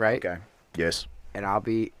Jessup, right? Okay. Yes. And I'll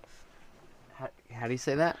be... How do you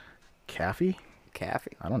say that? Caffey?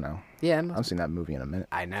 Caffey? I don't know. Yeah. I haven't seen that movie in a minute.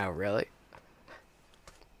 I know, really?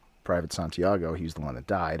 Private Santiago, he's the one that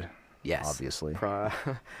died. Yes. Obviously.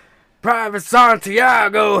 Private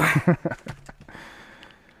Santiago!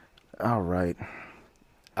 All right.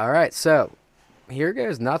 All right, so here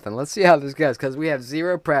goes nothing. Let's see how this goes, because we have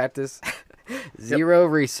zero practice, zero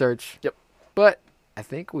research. Yep. But I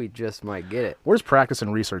think we just might get it. Where does practice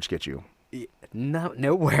and research get you? Nowhere.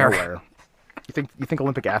 Nowhere. You think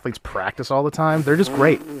Olympic athletes practice all the time? They're just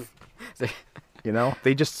great.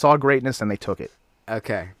 They just saw greatness and they took it.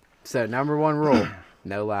 Okay. So number one rule: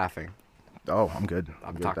 no laughing. Oh, I'm good.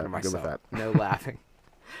 I'm good talking to myself. Good with that. No laughing.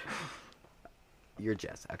 You're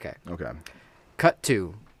Jess. Okay. Okay. Cut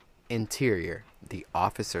to interior, the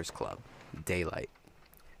officers' club, daylight.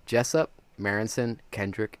 Jessup, Marinson,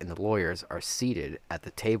 Kendrick, and the lawyers are seated at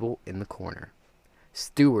the table in the corner.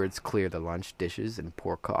 Stewards clear the lunch dishes and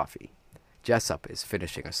pour coffee. Jessup is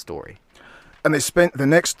finishing a story. And they spent the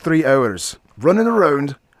next 3 hours running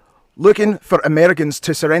around looking for Americans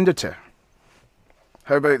to surrender to.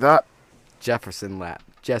 How about that?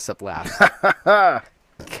 Jessup laughs.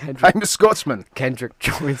 I'm a Scotsman. Kendrick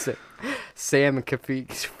joins it. Sam and Kafi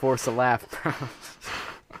force a laugh.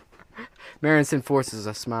 Marinson forces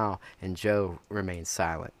a smile, and Joe remains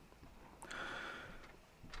silent.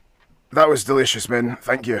 That was delicious, men.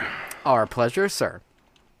 Thank you. Our pleasure, sir.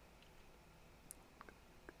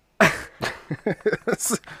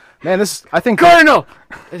 Man, I think... Colonel!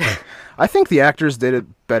 I think the actors did it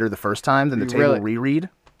better the first time than the table reread.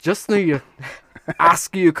 Just need to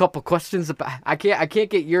ask you a couple questions about... I can't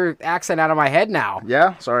get your accent out of my head now.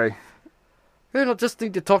 Yeah? Sorry. I just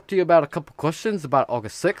need to talk to you about a couple questions about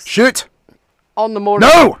August 6th. Shoot! On the morning...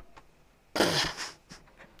 No!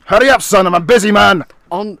 Hurry up, son. I'm a busy man.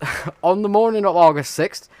 On the morning of August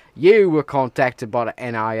 6th, you were contacted by the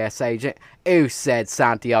NIS agent who said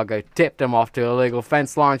Santiago tipped him off to illegal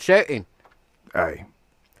fence line shooting. Aye.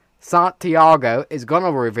 Santiago is going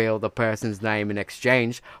to reveal the person's name in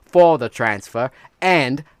exchange for the transfer,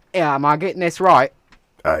 and, am I getting this right?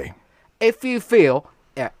 Aye. If you feel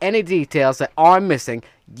there are any details that I'm missing,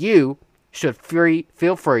 you should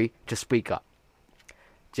feel free to speak up.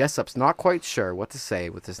 Jessup's not quite sure what to say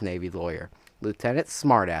with this Navy lawyer, Lieutenant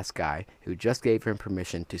Smartass guy who just gave him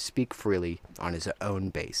permission to speak freely on his own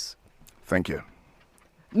base. Thank you.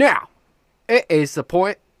 Now, it is the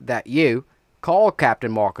point that you call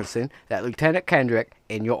Captain Markinson that Lieutenant Kendrick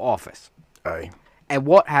in your office. Aye. And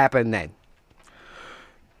what happened then?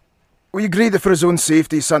 We agreed that for his own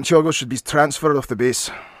safety, Santiago should be transferred off the base.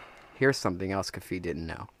 Here's something else Kafi didn't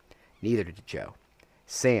know. Neither did Joe.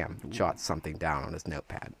 Sam jots something down on his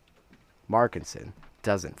notepad. Markinson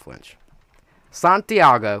doesn't flinch.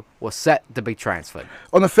 Santiago was set to be transferred.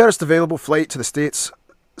 On the first available flight to the States,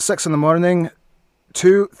 6 in the morning,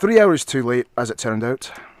 3 hours too late, as it turned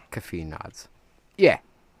out. Kafi nods. Yeah.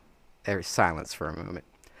 There's silence for a moment.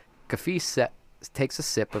 Kafi takes a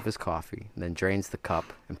sip of his coffee, then drains the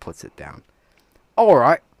cup and puts it down. All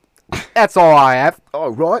right. That's all I have.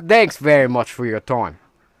 All right. Thanks very much for your time.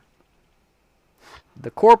 The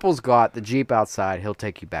corporal's got the jeep outside. He'll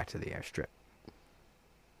take you back to the airstrip.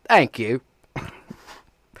 Thank you.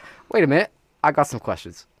 Wait a minute. I got some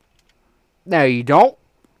questions. No, you don't?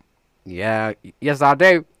 Yeah, yes, I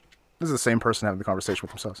do. This is the same person having the conversation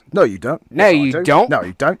with themselves. No, you don't. No, Yes, I you do. don't. No,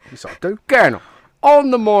 you don't. Yes, I do. Colonel, on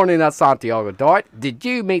the morning that Santiago died, did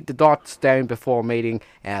you meet the Dr. Stone before meeting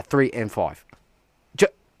 3 and 5?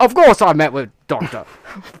 Of course I met with Doctor.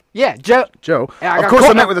 Yeah, Joe. Joe, I of got course I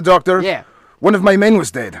caught met up- with the doctor. Yeah. One of my men was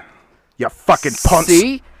dead. You fucking punts.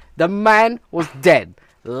 See? The man was dead.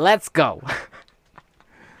 Let's go.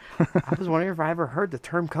 I was wondering if I ever heard the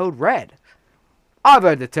term code red. I've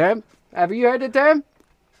heard the term. Have you heard the term?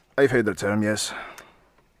 I've heard the term, yes.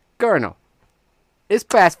 Colonel, this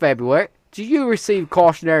past February, did you receive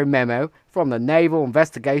cautionary memo from the Naval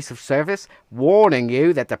Investigative Service warning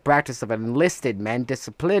you that the practice of enlisted men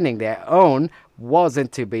disciplining their own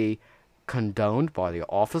wasn't to be condoned by the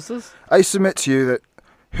officers? I submit to you that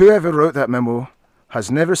whoever wrote that memo has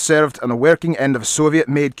never served on a working end of a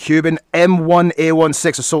Soviet-made Cuban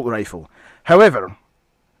M1A16 assault rifle. However,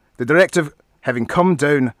 the directive having come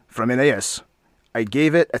down from NAS, I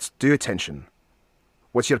gave it its due attention.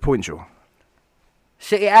 What's your point, Joe?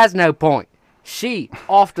 She has no point. She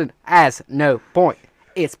often has no point.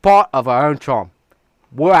 It's part of her own charm.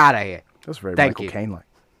 We're out of here. That's very Thank Michael you. Caine-like.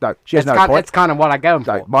 No, she has no point. That's kind of what I'm going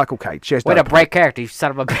for. No, Michael Caine. She has Way no to break character, you son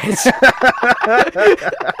of a bitch.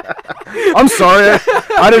 I'm sorry.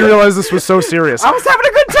 I didn't realize this was so serious. I was having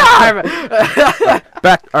a good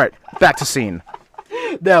time. Back to scene.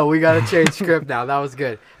 No, we got to change script now. That was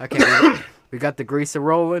good. Okay, we got the greaser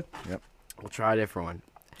rolling. Yep. We'll try a different one.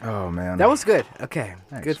 Oh, man. That was good. Okay,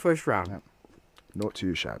 Thanks. good first round. Yep. Not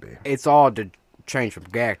too shabby. It's all to change from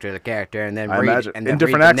character to character, and then I read imagine. and In then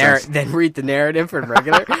different read the accents. then read the narrative for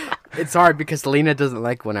regular. It's hard because Lena doesn't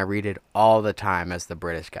like when I read it all the time as the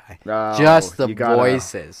British guy. Oh, Just the you gotta-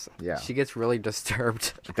 voices. yeah. She gets really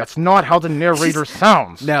disturbed. That's not how the narrator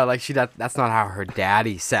sounds. No, like that's not how her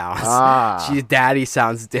daddy sounds. Ah. She daddy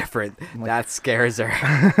sounds different. That scares her.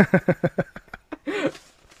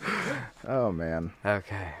 Oh, man.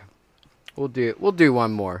 Okay. We'll do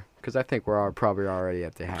one more because I think we're probably already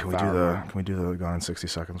at the half Can hour. we do the Gone in 60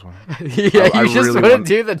 Seconds one? Yeah, I you just really want want-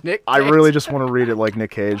 to do the Nick I Cage? really just want to read it like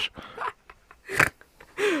Nick Cage.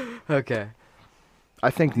 Okay. I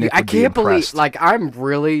think Nick I would be can't believe, impressed. like,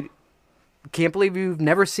 can't believe you've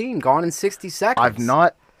never seen Gone in 60 Seconds. I've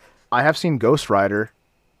not. I have seen Ghost Rider.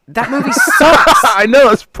 That movie sucks. I know,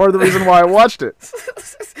 that's part of the reason why I watched it.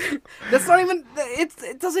 That's not even.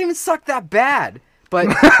 It doesn't even suck that bad. But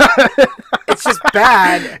it's just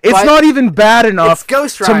bad. It's but not even bad enough it's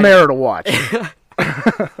Ghost to Rider. merit a watch.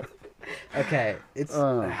 Okay. It's.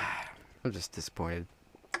 I'm just disappointed.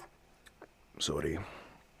 Sorry.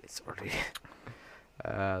 It's already.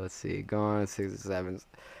 Let's see. Gone in 67.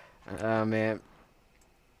 Man.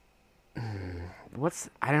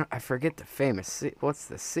 I forget the famous. What's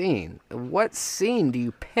the scene? What scene do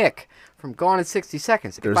you pick from Gone in 60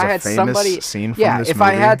 Seconds? There's if I a had famous somebody, scene from yeah, this if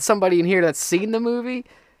I movie? had somebody in here that's seen the movie,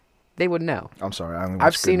 they would know. I'm sorry, I only watch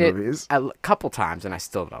I've good seen movies. it a couple times and I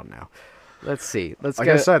still don't know. Let's see. Let's Like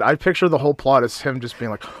go. I said, I picture the whole plot as him just being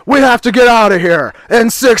like, "We have to get out of here in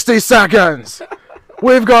 60 seconds.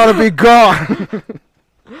 We've got to be gone."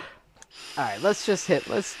 All right, let's just hit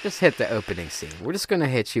the opening scene. We're just gonna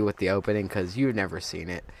hit you with the opening because you've never seen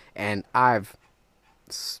it, and I've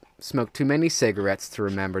smoked too many cigarettes to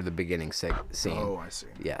remember the beginning scene. Oh, I see.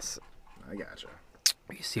 Yes, I gotcha.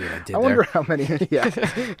 you see what I did I there? wonder how many. Yeah,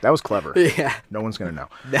 that was clever. Yeah. No one's gonna know.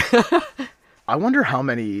 I wonder how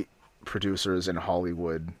many producers in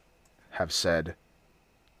Hollywood have said,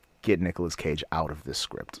 "Get Nicolas Cage out of this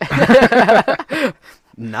script.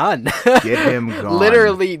 None. Get him gone."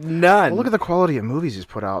 Literally none. Well, look at the quality of movies he's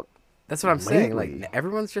put out. That's what I'm saying. lately. Like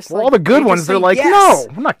everyone's just Well, like all the good they ones, just they're say like, yes.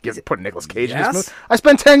 "No, I'm not putting Nicolas Cage in yes? this movie. I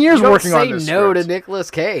spent 10 years You don't working say on this no script." to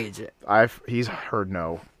Nicolas Cage. He's heard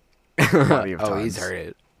no. Plenty of Oh, times. he's heard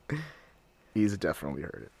it. He's definitely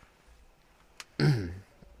heard it.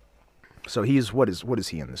 So what is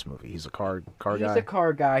he in this movie? He's a car guy. He's a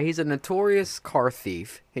car guy. He's a notorious car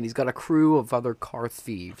thief, and he's got a crew of other car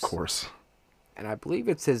thieves. Of course. And I believe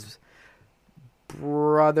it's his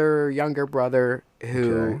younger brother,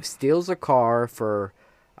 who Okay. steals a car for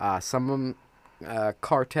some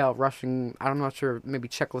cartel Russian. I'm not sure, maybe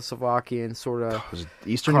Czechoslovakian sort of Those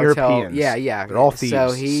Eastern cartel. Europeans. Yeah, yeah. They're all thieves.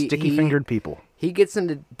 So he Sticky-fingered people. He gets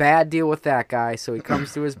into bad deal with that guy, so he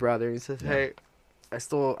comes to his brother and he says, "Hey, I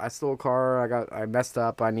stole a car. I messed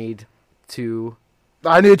up. I need to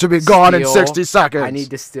be gone in steal- 60 seconds. I need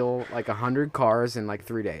to steal like 100 cars in like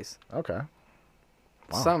 3 days." Okay.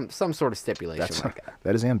 Wow. Some sort of stipulation like that.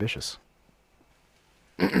 That is ambitious.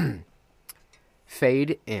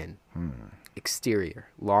 Fade in. Exterior,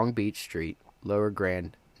 Long Beach Street, Lower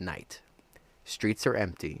Grand, night. Streets are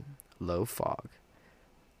empty, low fog.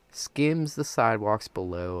 Skims the sidewalks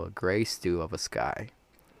below a gray stew of a sky.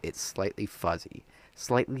 It's slightly fuzzy,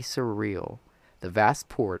 slightly surreal. The vast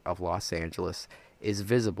port of Los Angeles is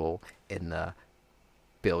visible in the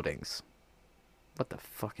buildings. What the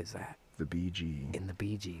fuck is that? The BG. In the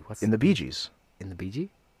BG. What's In the Bee Gees. in the BG?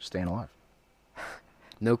 Staying alive.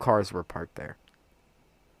 No cars were parked there.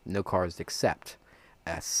 No cars except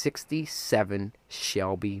a 67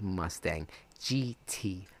 Shelby Mustang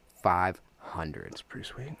GT 500. That's pretty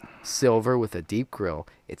sweet. Silver with a deep grille,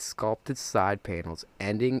 its sculpted side panels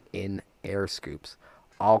ending in air scoops,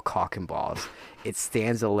 all cock and balls. It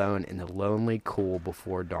stands alone in the lonely cool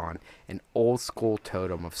before dawn, an old school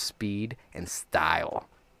totem of speed and style.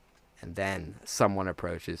 And then someone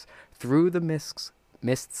approaches through the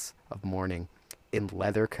mists of morning in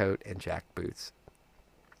leather coat and jack boots.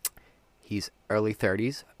 He's early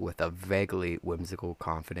 30s with a vaguely whimsical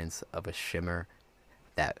confidence of a shimmer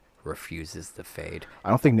that refuses to fade. I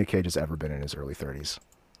don't think Nick Cage has ever been in his early 30s.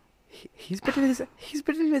 He's been in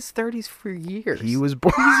his 30s for years. He was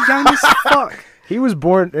born. He's young as fuck. He was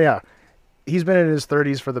born. Yeah, he's been in his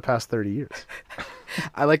 30s for the past 30 years.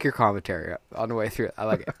 I like your commentary on the way through it. I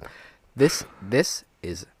like it. This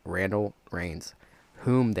is Randall Raines,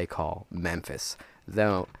 whom they call Memphis,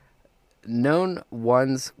 though no one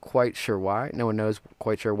knows quite sure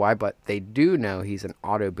why, but they do know he's an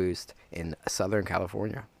auto boost in Southern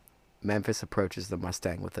California. Memphis approaches the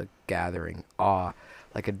Mustang with a gathering awe,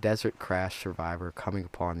 like a desert crash survivor coming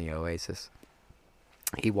upon the oasis.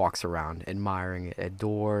 He walks around, admiring it,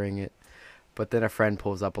 adoring it, but then a friend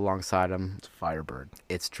pulls up alongside him. It's Firebird.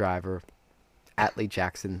 Its driver, Atlee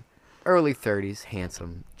Jackson, early 30s,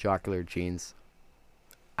 handsome, jocular jeans,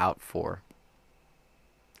 out for.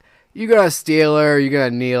 You gonna steal her, or you gonna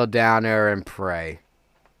kneel down there and pray?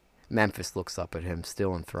 Memphis looks up at him,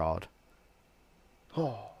 still enthralled.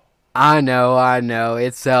 Oh. I know,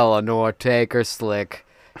 it's Eleanor. Take her, Slick.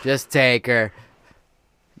 Just take her.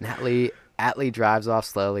 Atlee drives off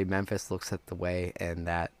slowly. Memphis looks at the way and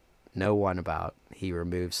that no one about. He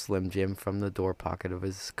removes Slim Jim from the door pocket of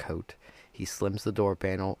his coat. He slims the door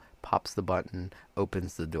panel, pops the button,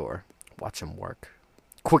 opens the door. Watch him work.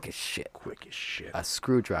 Quick as shit. A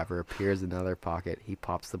screwdriver appears in another pocket. He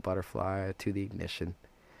pops the butterfly to the ignition.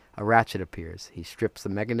 A ratchet appears. He strips the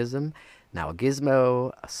mechanism. Now a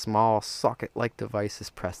gizmo, a small socket-like device is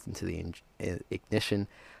pressed into the ignition.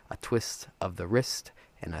 A twist of the wrist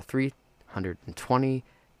and a 320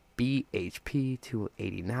 BHP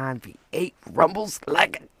 289 V8 rumbles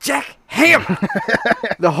like a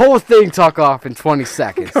jackhammer. The whole thing took off in 20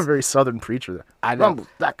 seconds. A very southern preacher there. I know. Rumbles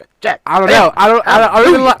like a jack. I don't know.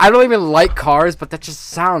 I don't even like cars, but that just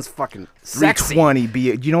sounds fucking sexy. 320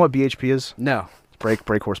 B. Do you know what BHP is? No.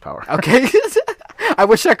 Brake horsepower. Okay. I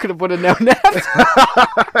wish I would have known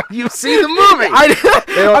that. You've seen the movie.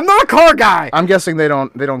 I'm not a car guy. I'm guessing they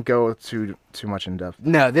don't go too much in depth.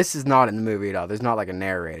 No, this is not in the movie at all. There's not like a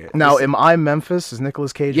narrator. Now, am I Memphis? Is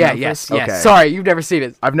Nicolas Cage Memphis? Yes. Okay. Sorry, you've never seen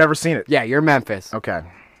it. I've never seen it. Yeah, you're Memphis. Okay.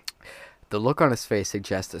 The look on his face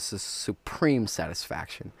suggests a supreme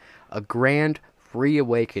satisfaction, a grand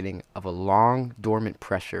reawakening of a long dormant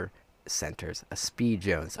pressure centers, a Speed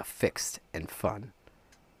Jones, a fixed and fun.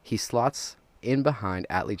 He slots in behind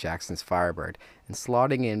Atlee Jackson's Firebird, and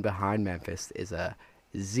slotting in behind Memphis is a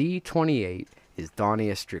Z28 is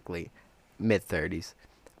Donnie Strictly, mid-30s.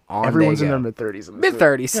 Everyone's in their mid-30s.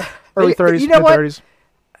 Mid-30s. Yeah. Early 30s, you know mid-30s.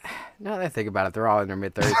 Now that I think about it, they're all in their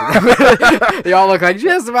mid-30s. They all look like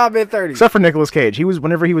just about mid-30s. Except for Nicolas Cage.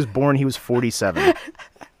 Whenever he was born, he was 47.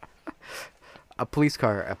 A police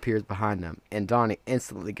car appears behind them, and Donnie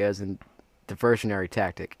instantly goes in diversionary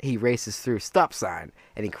tactic. He races through stop sign,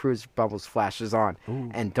 and he cruise bubbles flashes on,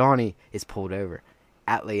 and Donnie is pulled over.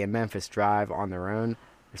 Atlee and Memphis drive on their own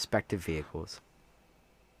respective vehicles.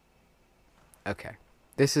 Okay,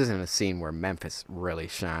 this isn't a scene where Memphis really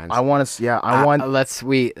shines. I want to. Yeah, I want. I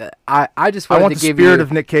just wanted I want to the give spirit you,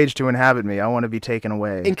 of Nick Cage to inhabit me. I want to be taken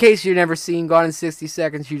away. in case you've never seen Gone in 60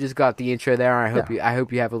 Seconds, you just got the intro there. I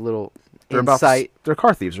hope you have a little insight. They're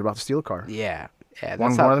car thieves. They're about to steal a car. Yeah.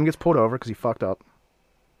 One of them gets pulled over because he fucked up.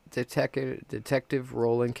 Detective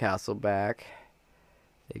Roland Castleback.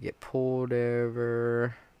 They get pulled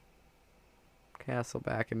over.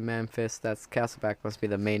 Castleback in Memphis. That's Castleback must be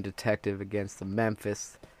the main detective against the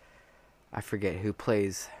Memphis. I forget who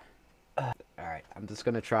plays. Alright, I'm just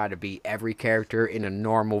going to try to be every character in a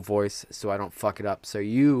normal voice so I don't fuck it up. So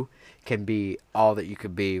you can be all that you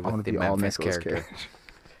could be with the Memphis character.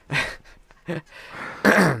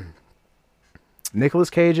 Nicolas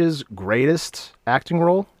Cage's greatest acting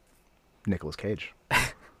role? Nicolas Cage.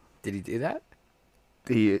 Did he do that?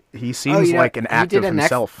 He seems like an actor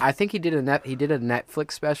himself. I think he did a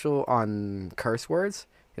Netflix special on curse words.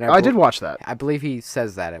 And I did watch that. I believe he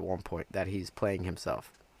says that at one point, that he's playing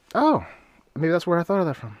himself. Oh, maybe that's where I thought of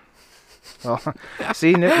that from. Well,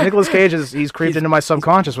 see, Nicolas Cage he's creeped into my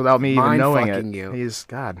subconscious without me even knowing it. You. He's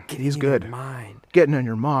He's good. Getting in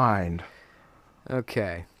your mind.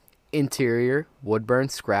 Okay. Interior, wood burn,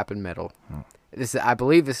 scrap, and metal. I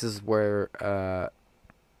believe this is where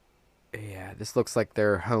this looks like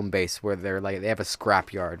their home base, where they have a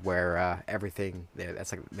scrap yard where everything there.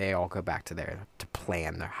 That's like they all go back to there to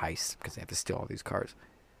plan their heist because they have to steal all these cars.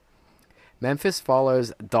 Memphis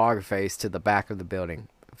follows Dogface to the back of the building,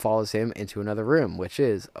 follows him into another room, which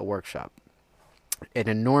is a workshop. An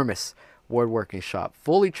enormous woodworking shop,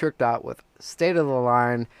 fully tricked out with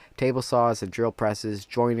state-of-the-line table saws and drill presses,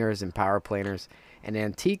 joiners and power planers. An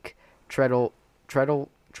antique treadle lathe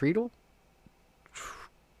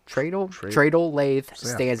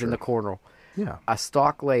stands in the corner. Yeah. A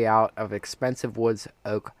stock layout of expensive woods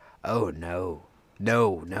oak. Oh no,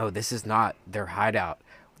 this is not their hideout.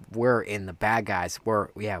 We're in the bad guys. We're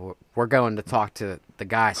going to talk to the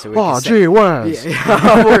guy. So gee whiz.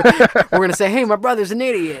 We're gonna say, hey, my brother's an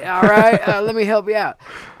idiot. All right, let me help you out.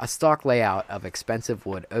 A stock layout of expensive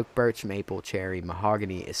wood, oak, birch, maple, cherry,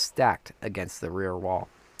 mahogany is stacked against the rear wall.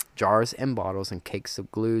 Jars and bottles and cakes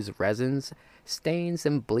of glues, resins, stains,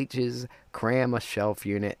 and bleaches cram a shelf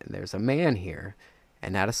unit. And there's a man here,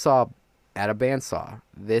 and at a bandsaw.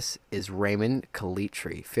 This is Raymond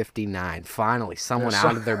Calitri, 59. Finally, someone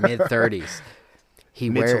out of their mid-30s.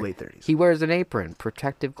 Mid to late 30s. He wears an apron,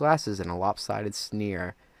 protective glasses, and a lopsided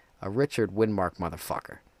sneer. A Richard Widmark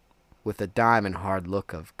motherfucker, with a diamond hard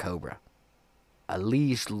look of Cobra. A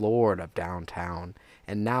liege lord of downtown,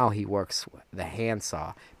 and now he works the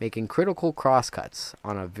handsaw, making critical crosscuts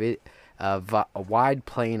on a wide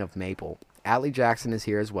plane of maple. Atlee Jackson is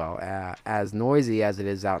here as well. As noisy as it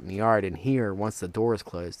is out in the yard, and here, once the door is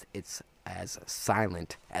closed, it's as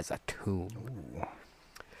silent as a tomb. Ooh.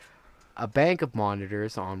 A bank of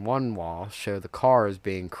monitors on one wall show the cars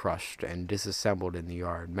being crushed and disassembled in the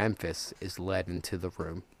yard. Memphis is led into the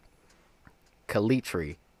room.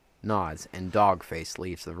 Calitri nods, and Dogface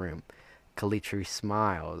leaves the room. Calitri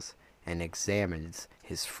smiles and examines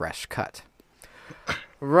his fresh cut.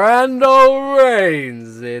 Randall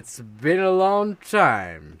Raines, it's been a long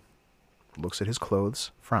time. Looks at his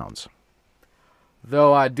clothes, frowns.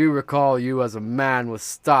 Though I do recall you as a man with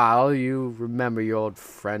style, you remember your old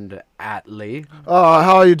friend Atlee. Oh,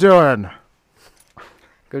 how are you doing?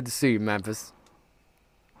 Good to see you, Memphis.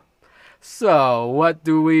 So, what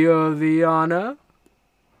do we owe the honor?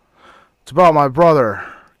 It's about my brother,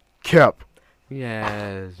 Kip.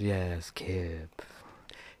 Yes, Kip.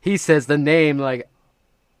 He says the name like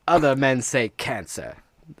other men say cancer.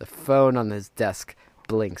 The phone on his desk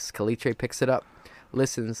blinks. Calitri picks it up,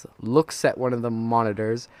 listens, looks at one of the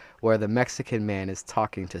monitors where the Mexican man is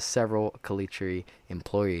talking to several Calitri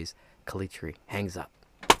employees. Calitri hangs up.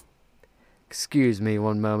 Excuse me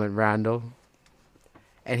one moment, Randall.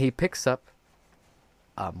 And he picks up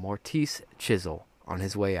a Mortise chisel on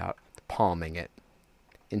his way out, palming it.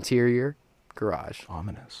 Interior, garage.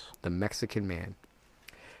 Ominous. The Mexican man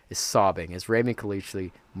is sobbing as Raymond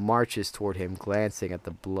Calitri marches toward him, glancing at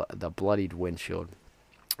the bloodied windshield.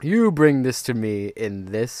 You bring this to me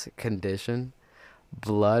in this condition,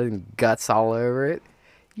 blood and guts all over it.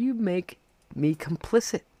 You make me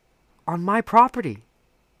complicit on my property.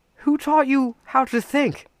 Who taught you how to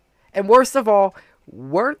think? And worst of all,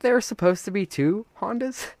 weren't there supposed to be two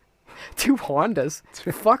Hondas? Two Hondas?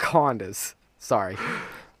 Fuck Hondas. Sorry.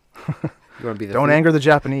 You want to be the Don't anger the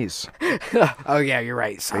Japanese. Oh, yeah, you're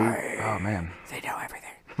right. Sorry. Oh, man. They know everything.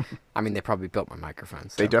 I mean, they probably built my microphone.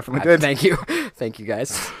 So they definitely did. Thank you. Thank you,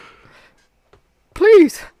 guys.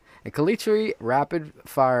 Please. And Calitri rapid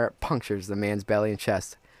fire punctures the man's belly and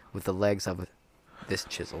chest with the legs of this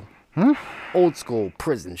chisel. Old school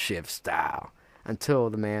prison shift style. Until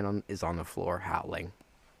the man is on the floor howling.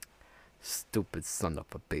 Stupid son of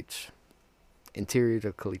a bitch. Interior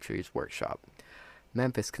to Calitri's workshop.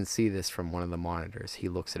 Memphis can see this from one of the monitors. He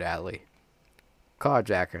looks at Atlee.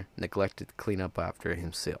 Carjacker neglected to clean up after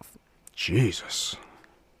himself. Jesus.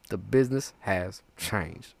 The business has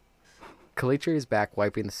changed. Calitri is back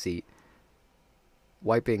wiping the seat.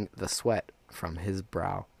 wiping the sweat from his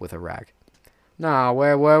brow with a rag. Now,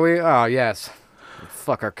 where were we? Oh, yes.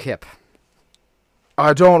 Fuck our Kip.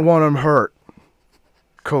 I don't want him hurt,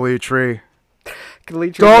 Kalitri.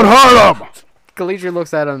 Kalitri Don't hurt him! Kalitri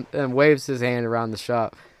looks at him and waves his hand around the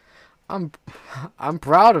shop. I'm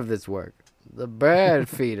proud of this work. The bird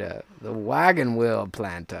feeder, the wagon wheel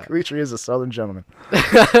planter. Kalitri is a southern gentleman.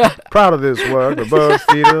 Proud of this work. The bird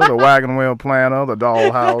feeder, the wagon wheel planter, the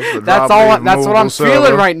dollhouse, the That's what I'm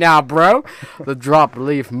feeling right now, bro. The drop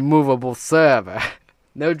leaf movable server.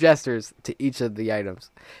 No gestures to each of the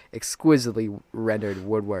items. Exquisitely rendered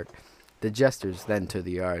woodwork. The gestures then to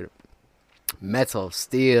the art. Metal,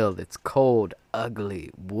 steel, it's cold,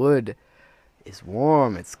 ugly. Wood is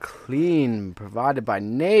warm, it's clean, provided by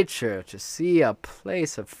nature. To see a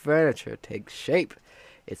place of furniture take shape,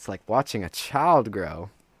 it's like watching a child grow.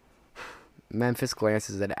 Memphis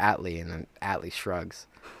glances at Atlee, and then Atlee shrugs.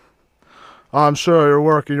 I'm sure you're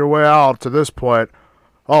working your way out to this point.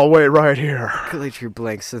 I'll wait right here. Kalitri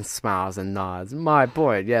blinks and smiles and nods. My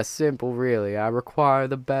point, yes, simple really. I require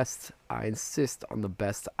the best. I insist on the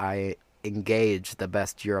best. I engage the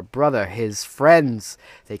best. You're a brother, his friends.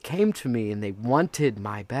 They came to me and they wanted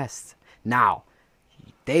my best. Now,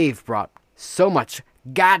 they've brought so much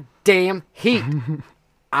goddamn heat.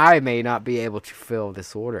 I may not be able to fill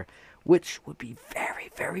this order, which would be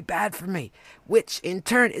very, very bad for me, which in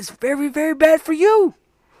turn is very, very bad for you.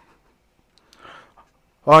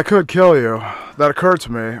 Well, I could kill you. That occurred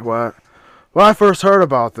to me when I first heard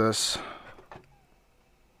about this.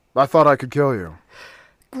 I thought I could kill you.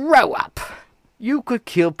 Grow up. You could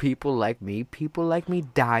kill people like me. People like me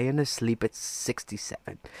dying asleep at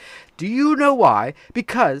 67. Do you know why?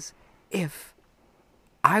 Because if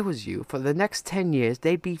I was you, for the next 10 years,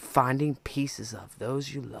 they'd be finding pieces of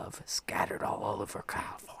those you love scattered all over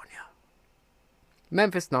California.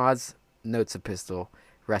 Memphis nods, notes a pistol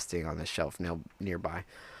resting on the shelf nearby.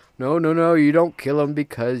 No, you don't kill him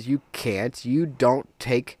because you can't. You don't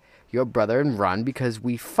take your brother and run because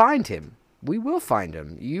we find him. We will find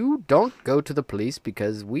him. You don't go to the police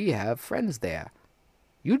because we have friends there.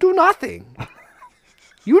 You do nothing.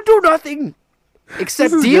 You do nothing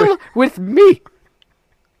except deal with me.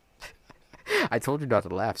 I told you not to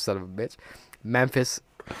laugh, son of a bitch. Memphis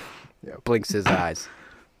blinks his eyes.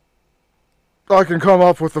 I can come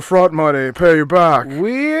up with the front money, pay you back.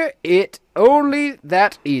 We're it only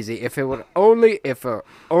that easy. If it were only,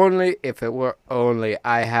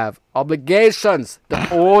 I have obligations.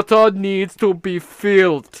 The order needs to be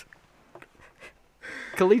filled.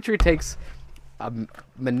 Kalitri takes a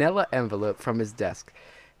manila envelope from his desk,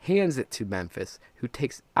 hands it to Memphis, who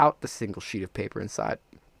takes out the single sheet of paper inside.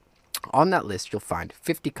 On that list, you'll find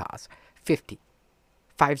 50 cars. 50.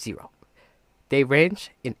 They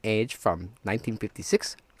range in age from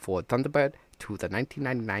 1956 Ford Thunderbird to the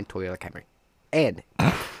 1999 Toyota Camry, and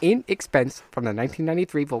in expense from the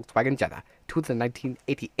 1993 Volkswagen Jetta to the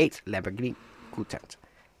 1988 Lamborghini Coutant.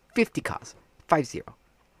 50 cars. 50.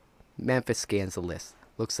 Memphis scans the list,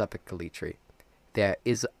 looks up at Kalitri. There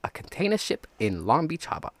is a container ship in Long Beach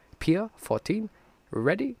Harbor, Pier 14,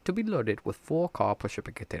 ready to be loaded with 4-car push-up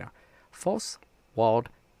container. False-walled,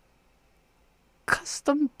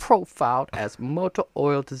 custom profiled as motor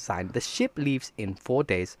oil design. The ship leaves in 4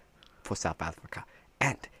 days for South Africa.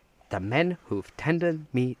 And the men who've tendered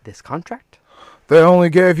me this contract, They only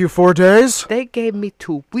gave you 4 days? they gave me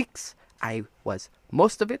 2 weeks. I was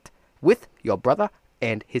most of it with your brother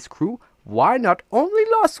and his crew. Why not only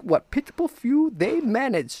lost what pitiful few they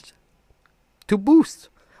managed to boost,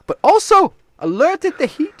 but also alerted the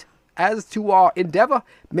heat as to our endeavor,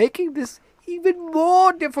 making this even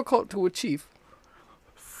more difficult to achieve.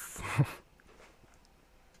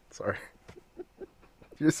 Sorry.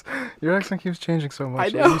 Your accent keeps changing so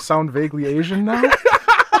much. I know. You sound vaguely Asian now.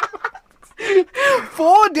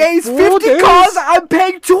 4 days, 4 50 days? cars, I'm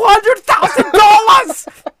paying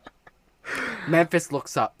 $200,000! Memphis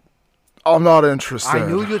looks up. I'm not interested. I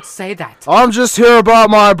knew you'd say that. I'm just here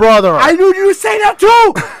about my brother. I knew you'd say that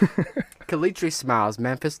too! Kalitri smiles.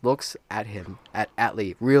 Memphis looks at him, at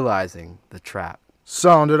Atlee, realizing the trap.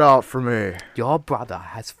 Sound it out for me. Your brother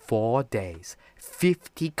has 4 days,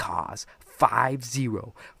 50 cars, 50.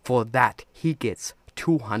 For that, he gets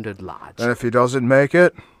 200 lodge. And if he doesn't make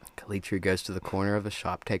it? Kalitri goes to the corner of the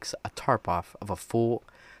shop, takes a tarp off of a full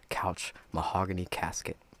couch mahogany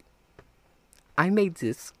casket. I made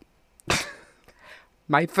this.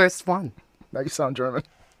 My first one. Now you sound German.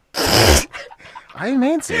 I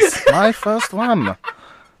made this. My first one.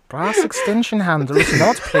 Brass extension handles,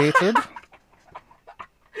 not plated.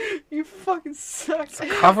 You fucking suck.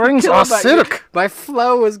 Coverings are silk. My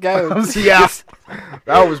flow was going. Yeah.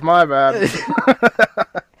 That was my bad.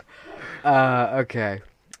 Okay.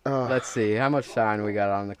 Let's see. How much time we got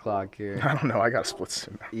on the clock here? I don't know. I got split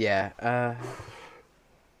soon. Yeah.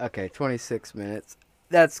 Okay, 26 minutes.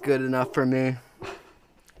 That's good enough for me.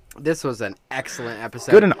 This was an excellent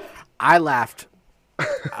episode. Good enough. I laughed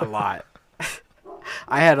a lot.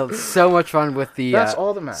 I had so much fun with the. That's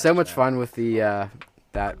all that matters. So much fun with the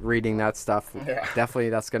that reading that stuff. Yeah. Definitely,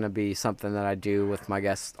 that's gonna be something that I do with my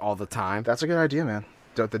guests all the time. That's a good idea, man.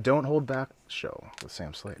 The Don't Hold Back show with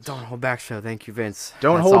Sam Slates. Don't hold back show. Thank you, Vince.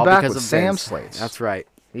 Don't That's hold all back because with of Sam Vince. Slates. That's right.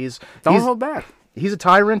 Don't hold back. He's a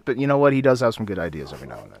tyrant, but you know what? He does have some good ideas every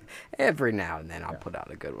now and then. Every now and then, I'll put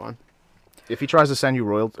out a good one. If he tries to send you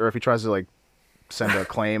or if he tries to like send a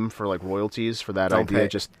claim for like royalties for that Don't idea, pay.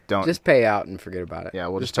 just don't. Just pay out and forget about it. Yeah,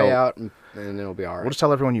 we'll just just pay tell- out and it'll be all right. We'll just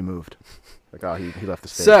tell everyone you moved. Like, oh, he left the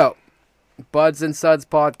state. So, Buds and Suds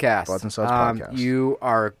podcast. Buds and Suds podcast. You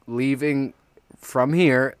are leaving from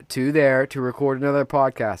here to there to record another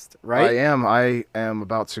podcast, right? I am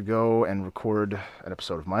about to go and record an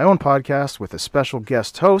episode of my own podcast with a special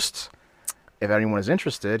guest host. If anyone is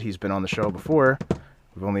interested, he's been on the show before.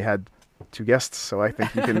 We've only had 2 guests, so I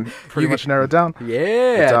think you can pretty much narrow it down.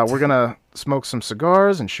 Yeah. But, we're gonna smoke some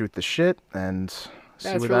cigars and shoot the shit and see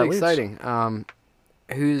That's where really that leads. exciting.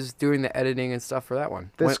 Who's doing the editing and stuff for that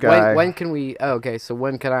one? This guy. When can we? Oh, okay. So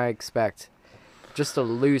when can I expect? Just a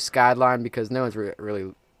loose guideline because no one's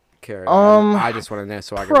really caring. I just want to know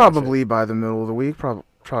so I can watch Probably by the middle of the week.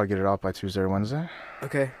 Probably get it out by Tuesday or Wednesday. it.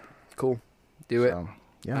 Okay. Cool. Do it. So,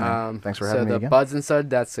 yeah, man. Thanks for having me So again. the Buds and Sud,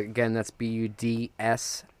 that's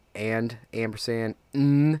BUDS and ampersand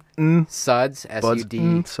Suds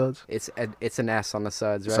SUD. Suds. It's an S on the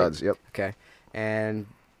Suds, right? Suds. Yep. Okay. And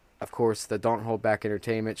of course the Don't Hold Back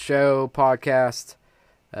Entertainment show, podcast,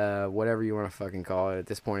 whatever you want to fucking call it. At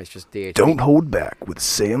this point, it's just DHB. Don't Hold Back with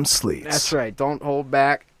Sam Slates. That's right. Don't Hold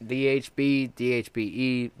Back. DHB,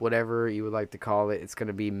 DHBE, whatever you would like to call it. It's going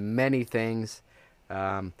to be many things.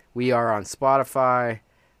 We are on Spotify.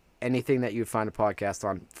 Anything that you would find a podcast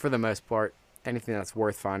on, for the most part. Anything that's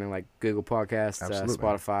worth finding, like Google Podcasts,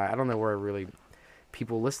 Spotify. I don't know where really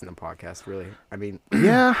people listen to podcasts, really. I mean...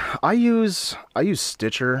 Yeah, I use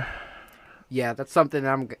Stitcher. Yeah, that's something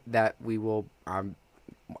I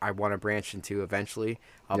want to branch into eventually.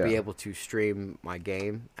 I'll be able to stream my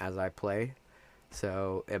game as I play,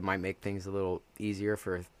 so it might make things a little easier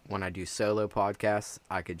for when I do solo podcasts.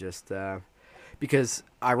 I could just because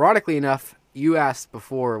ironically enough, you asked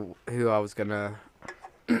before who I was gonna.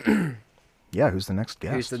 Yeah, who's the next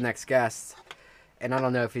guest? Who's the next guest? And I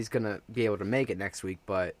don't know if he's gonna be able to make it next week,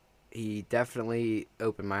 but he definitely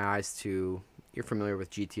opened my eyes to. You're familiar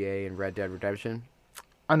with GTA and Red Dead Redemption?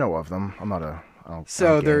 I know of them. I'm not a.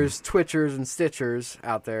 So there's Twitchers and Stitchers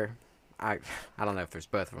out there. I don't know if there's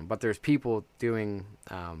both of them, but there's people doing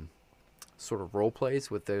sort of role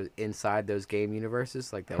plays with those inside those game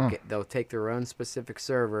universes. Like they'll take their own specific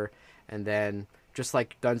server, and then just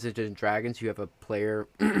like Dungeons and Dragons, you have a player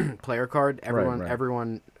card.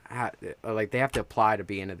 Everyone they have to apply to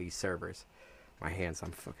be into these servers. My hands,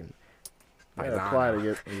 I'm fucking. apply to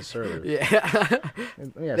get these servers.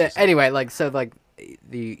 Yeah. Anyway,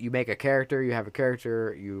 you make a character, you have a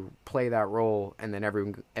character, you play that role, and then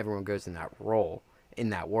everyone goes in that role in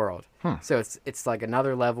that world. So it's like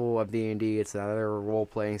another level of D&D. It's another role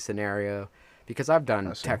playing scenario because I've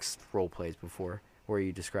done text role plays before where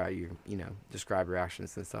you describe your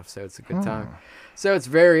actions and stuff. So it's a good time. So it's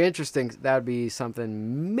very interesting. That'd be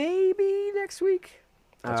something maybe next week.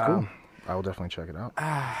 That's cool. I will definitely check it out.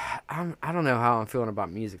 I don't know how I'm feeling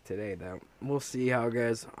about music today, though. We'll see how it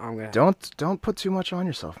goes. Don't put too much on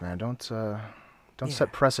yourself, man. Don't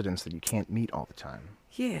set precedents that you can't meet all the time.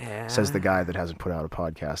 Yeah. Says the guy that hasn't put out a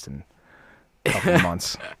podcast in a couple of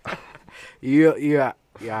months. You'll do it.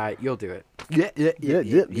 You'll do it.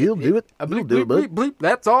 You'll do it, bud. Bleep.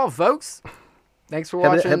 That's all, folks. Thanks for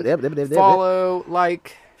watching. Follow,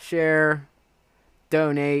 like, share,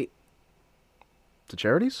 donate to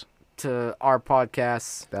charities. To our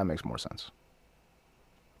podcasts. That makes more sense.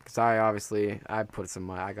 Because I put some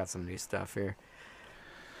money. I got some new stuff here.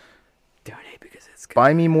 Donate because it's good.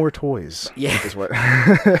 Buy me more toys. Yeah. Is what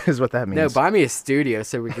that means. No, buy me a studio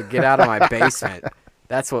so we could get out of my basement.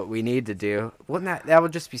 That's what we need to do. Wouldn't that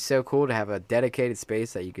would just be so cool to have a dedicated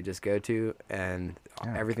space that you could just go to and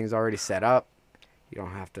everything's already set up. You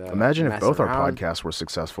don't have to imagine if both around. Our podcasts were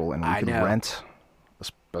successful and we could rent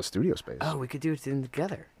a studio space. Oh, we could do it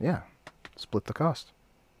together. Yeah. Split the cost.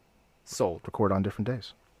 Sold. Record on different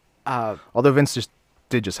days. Although Vince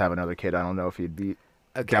did have another kid, I don't know if he'd be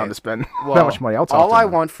down to spend that much money. I'll talk to him. All I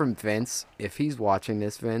want from Vince, if he's watching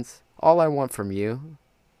this, Vince, all I want from you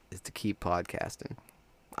is to keep podcasting.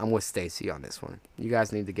 I'm with Stacy on this one. You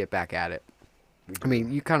guys need to get back at it. I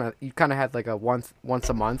mean, you kind of had like a once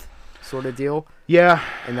a month sort of deal. Yeah.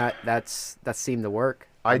 And that seemed to work.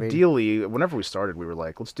 I mean, Ideally, whenever we started, we were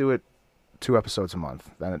like, let's do it 2 episodes a month.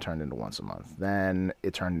 Then it turned into once a month. Then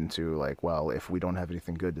it turned into like, well, if we don't have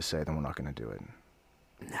anything good to say, then we're not going to do it.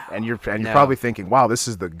 No, and you're probably thinking, wow, this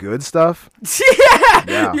is the good stuff.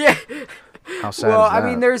 Yeah. How sad well, is that? I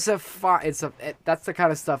mean, there's that's the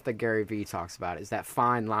kind of stuff that Gary Vee talks about. Is that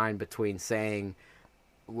fine line between saying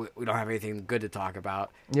we don't have anything good to talk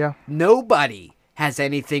about. Yeah. Nobody has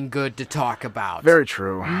anything good to talk about. Very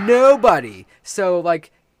true. Nobody. So,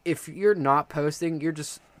 like, if you're not posting, you're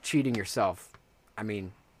just cheating yourself. I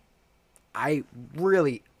mean, I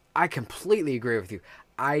completely agree with you.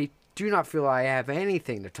 I do not feel I have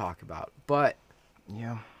anything to talk about, but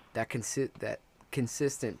yeah, that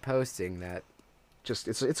consistent posting, that just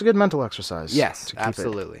it's a good mental exercise. Yes,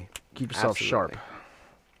 absolutely. Keep yourself sharp.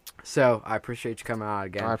 So I appreciate you coming out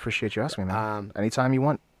again. I appreciate you asking me, man. Anytime you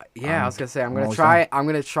want. Yeah, I was gonna say I'm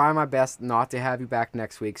gonna try my best not to have you back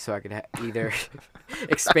next week, so I could either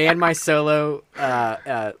expand my solo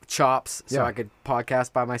chops, so I could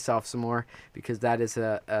podcast by myself some more, because that is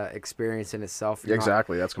a experience in itself.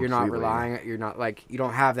 Exactly, that's completely. You're not relying. You're not like, you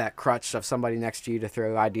don't have that crutch of somebody next to you to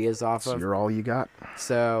throw ideas off of. You're all you got.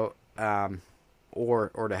 So,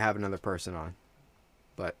 or to have another person on,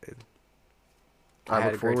 but.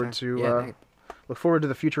 I look forward to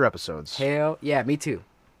the future episodes. Hell yeah, me too.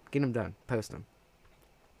 Get them done. Post them.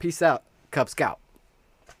 Peace out, Cub Scout.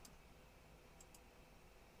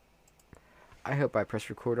 I hope I pressed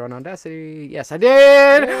record on Audacity. Yes, I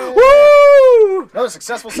did. Woo! Another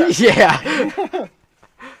successful session. Yeah.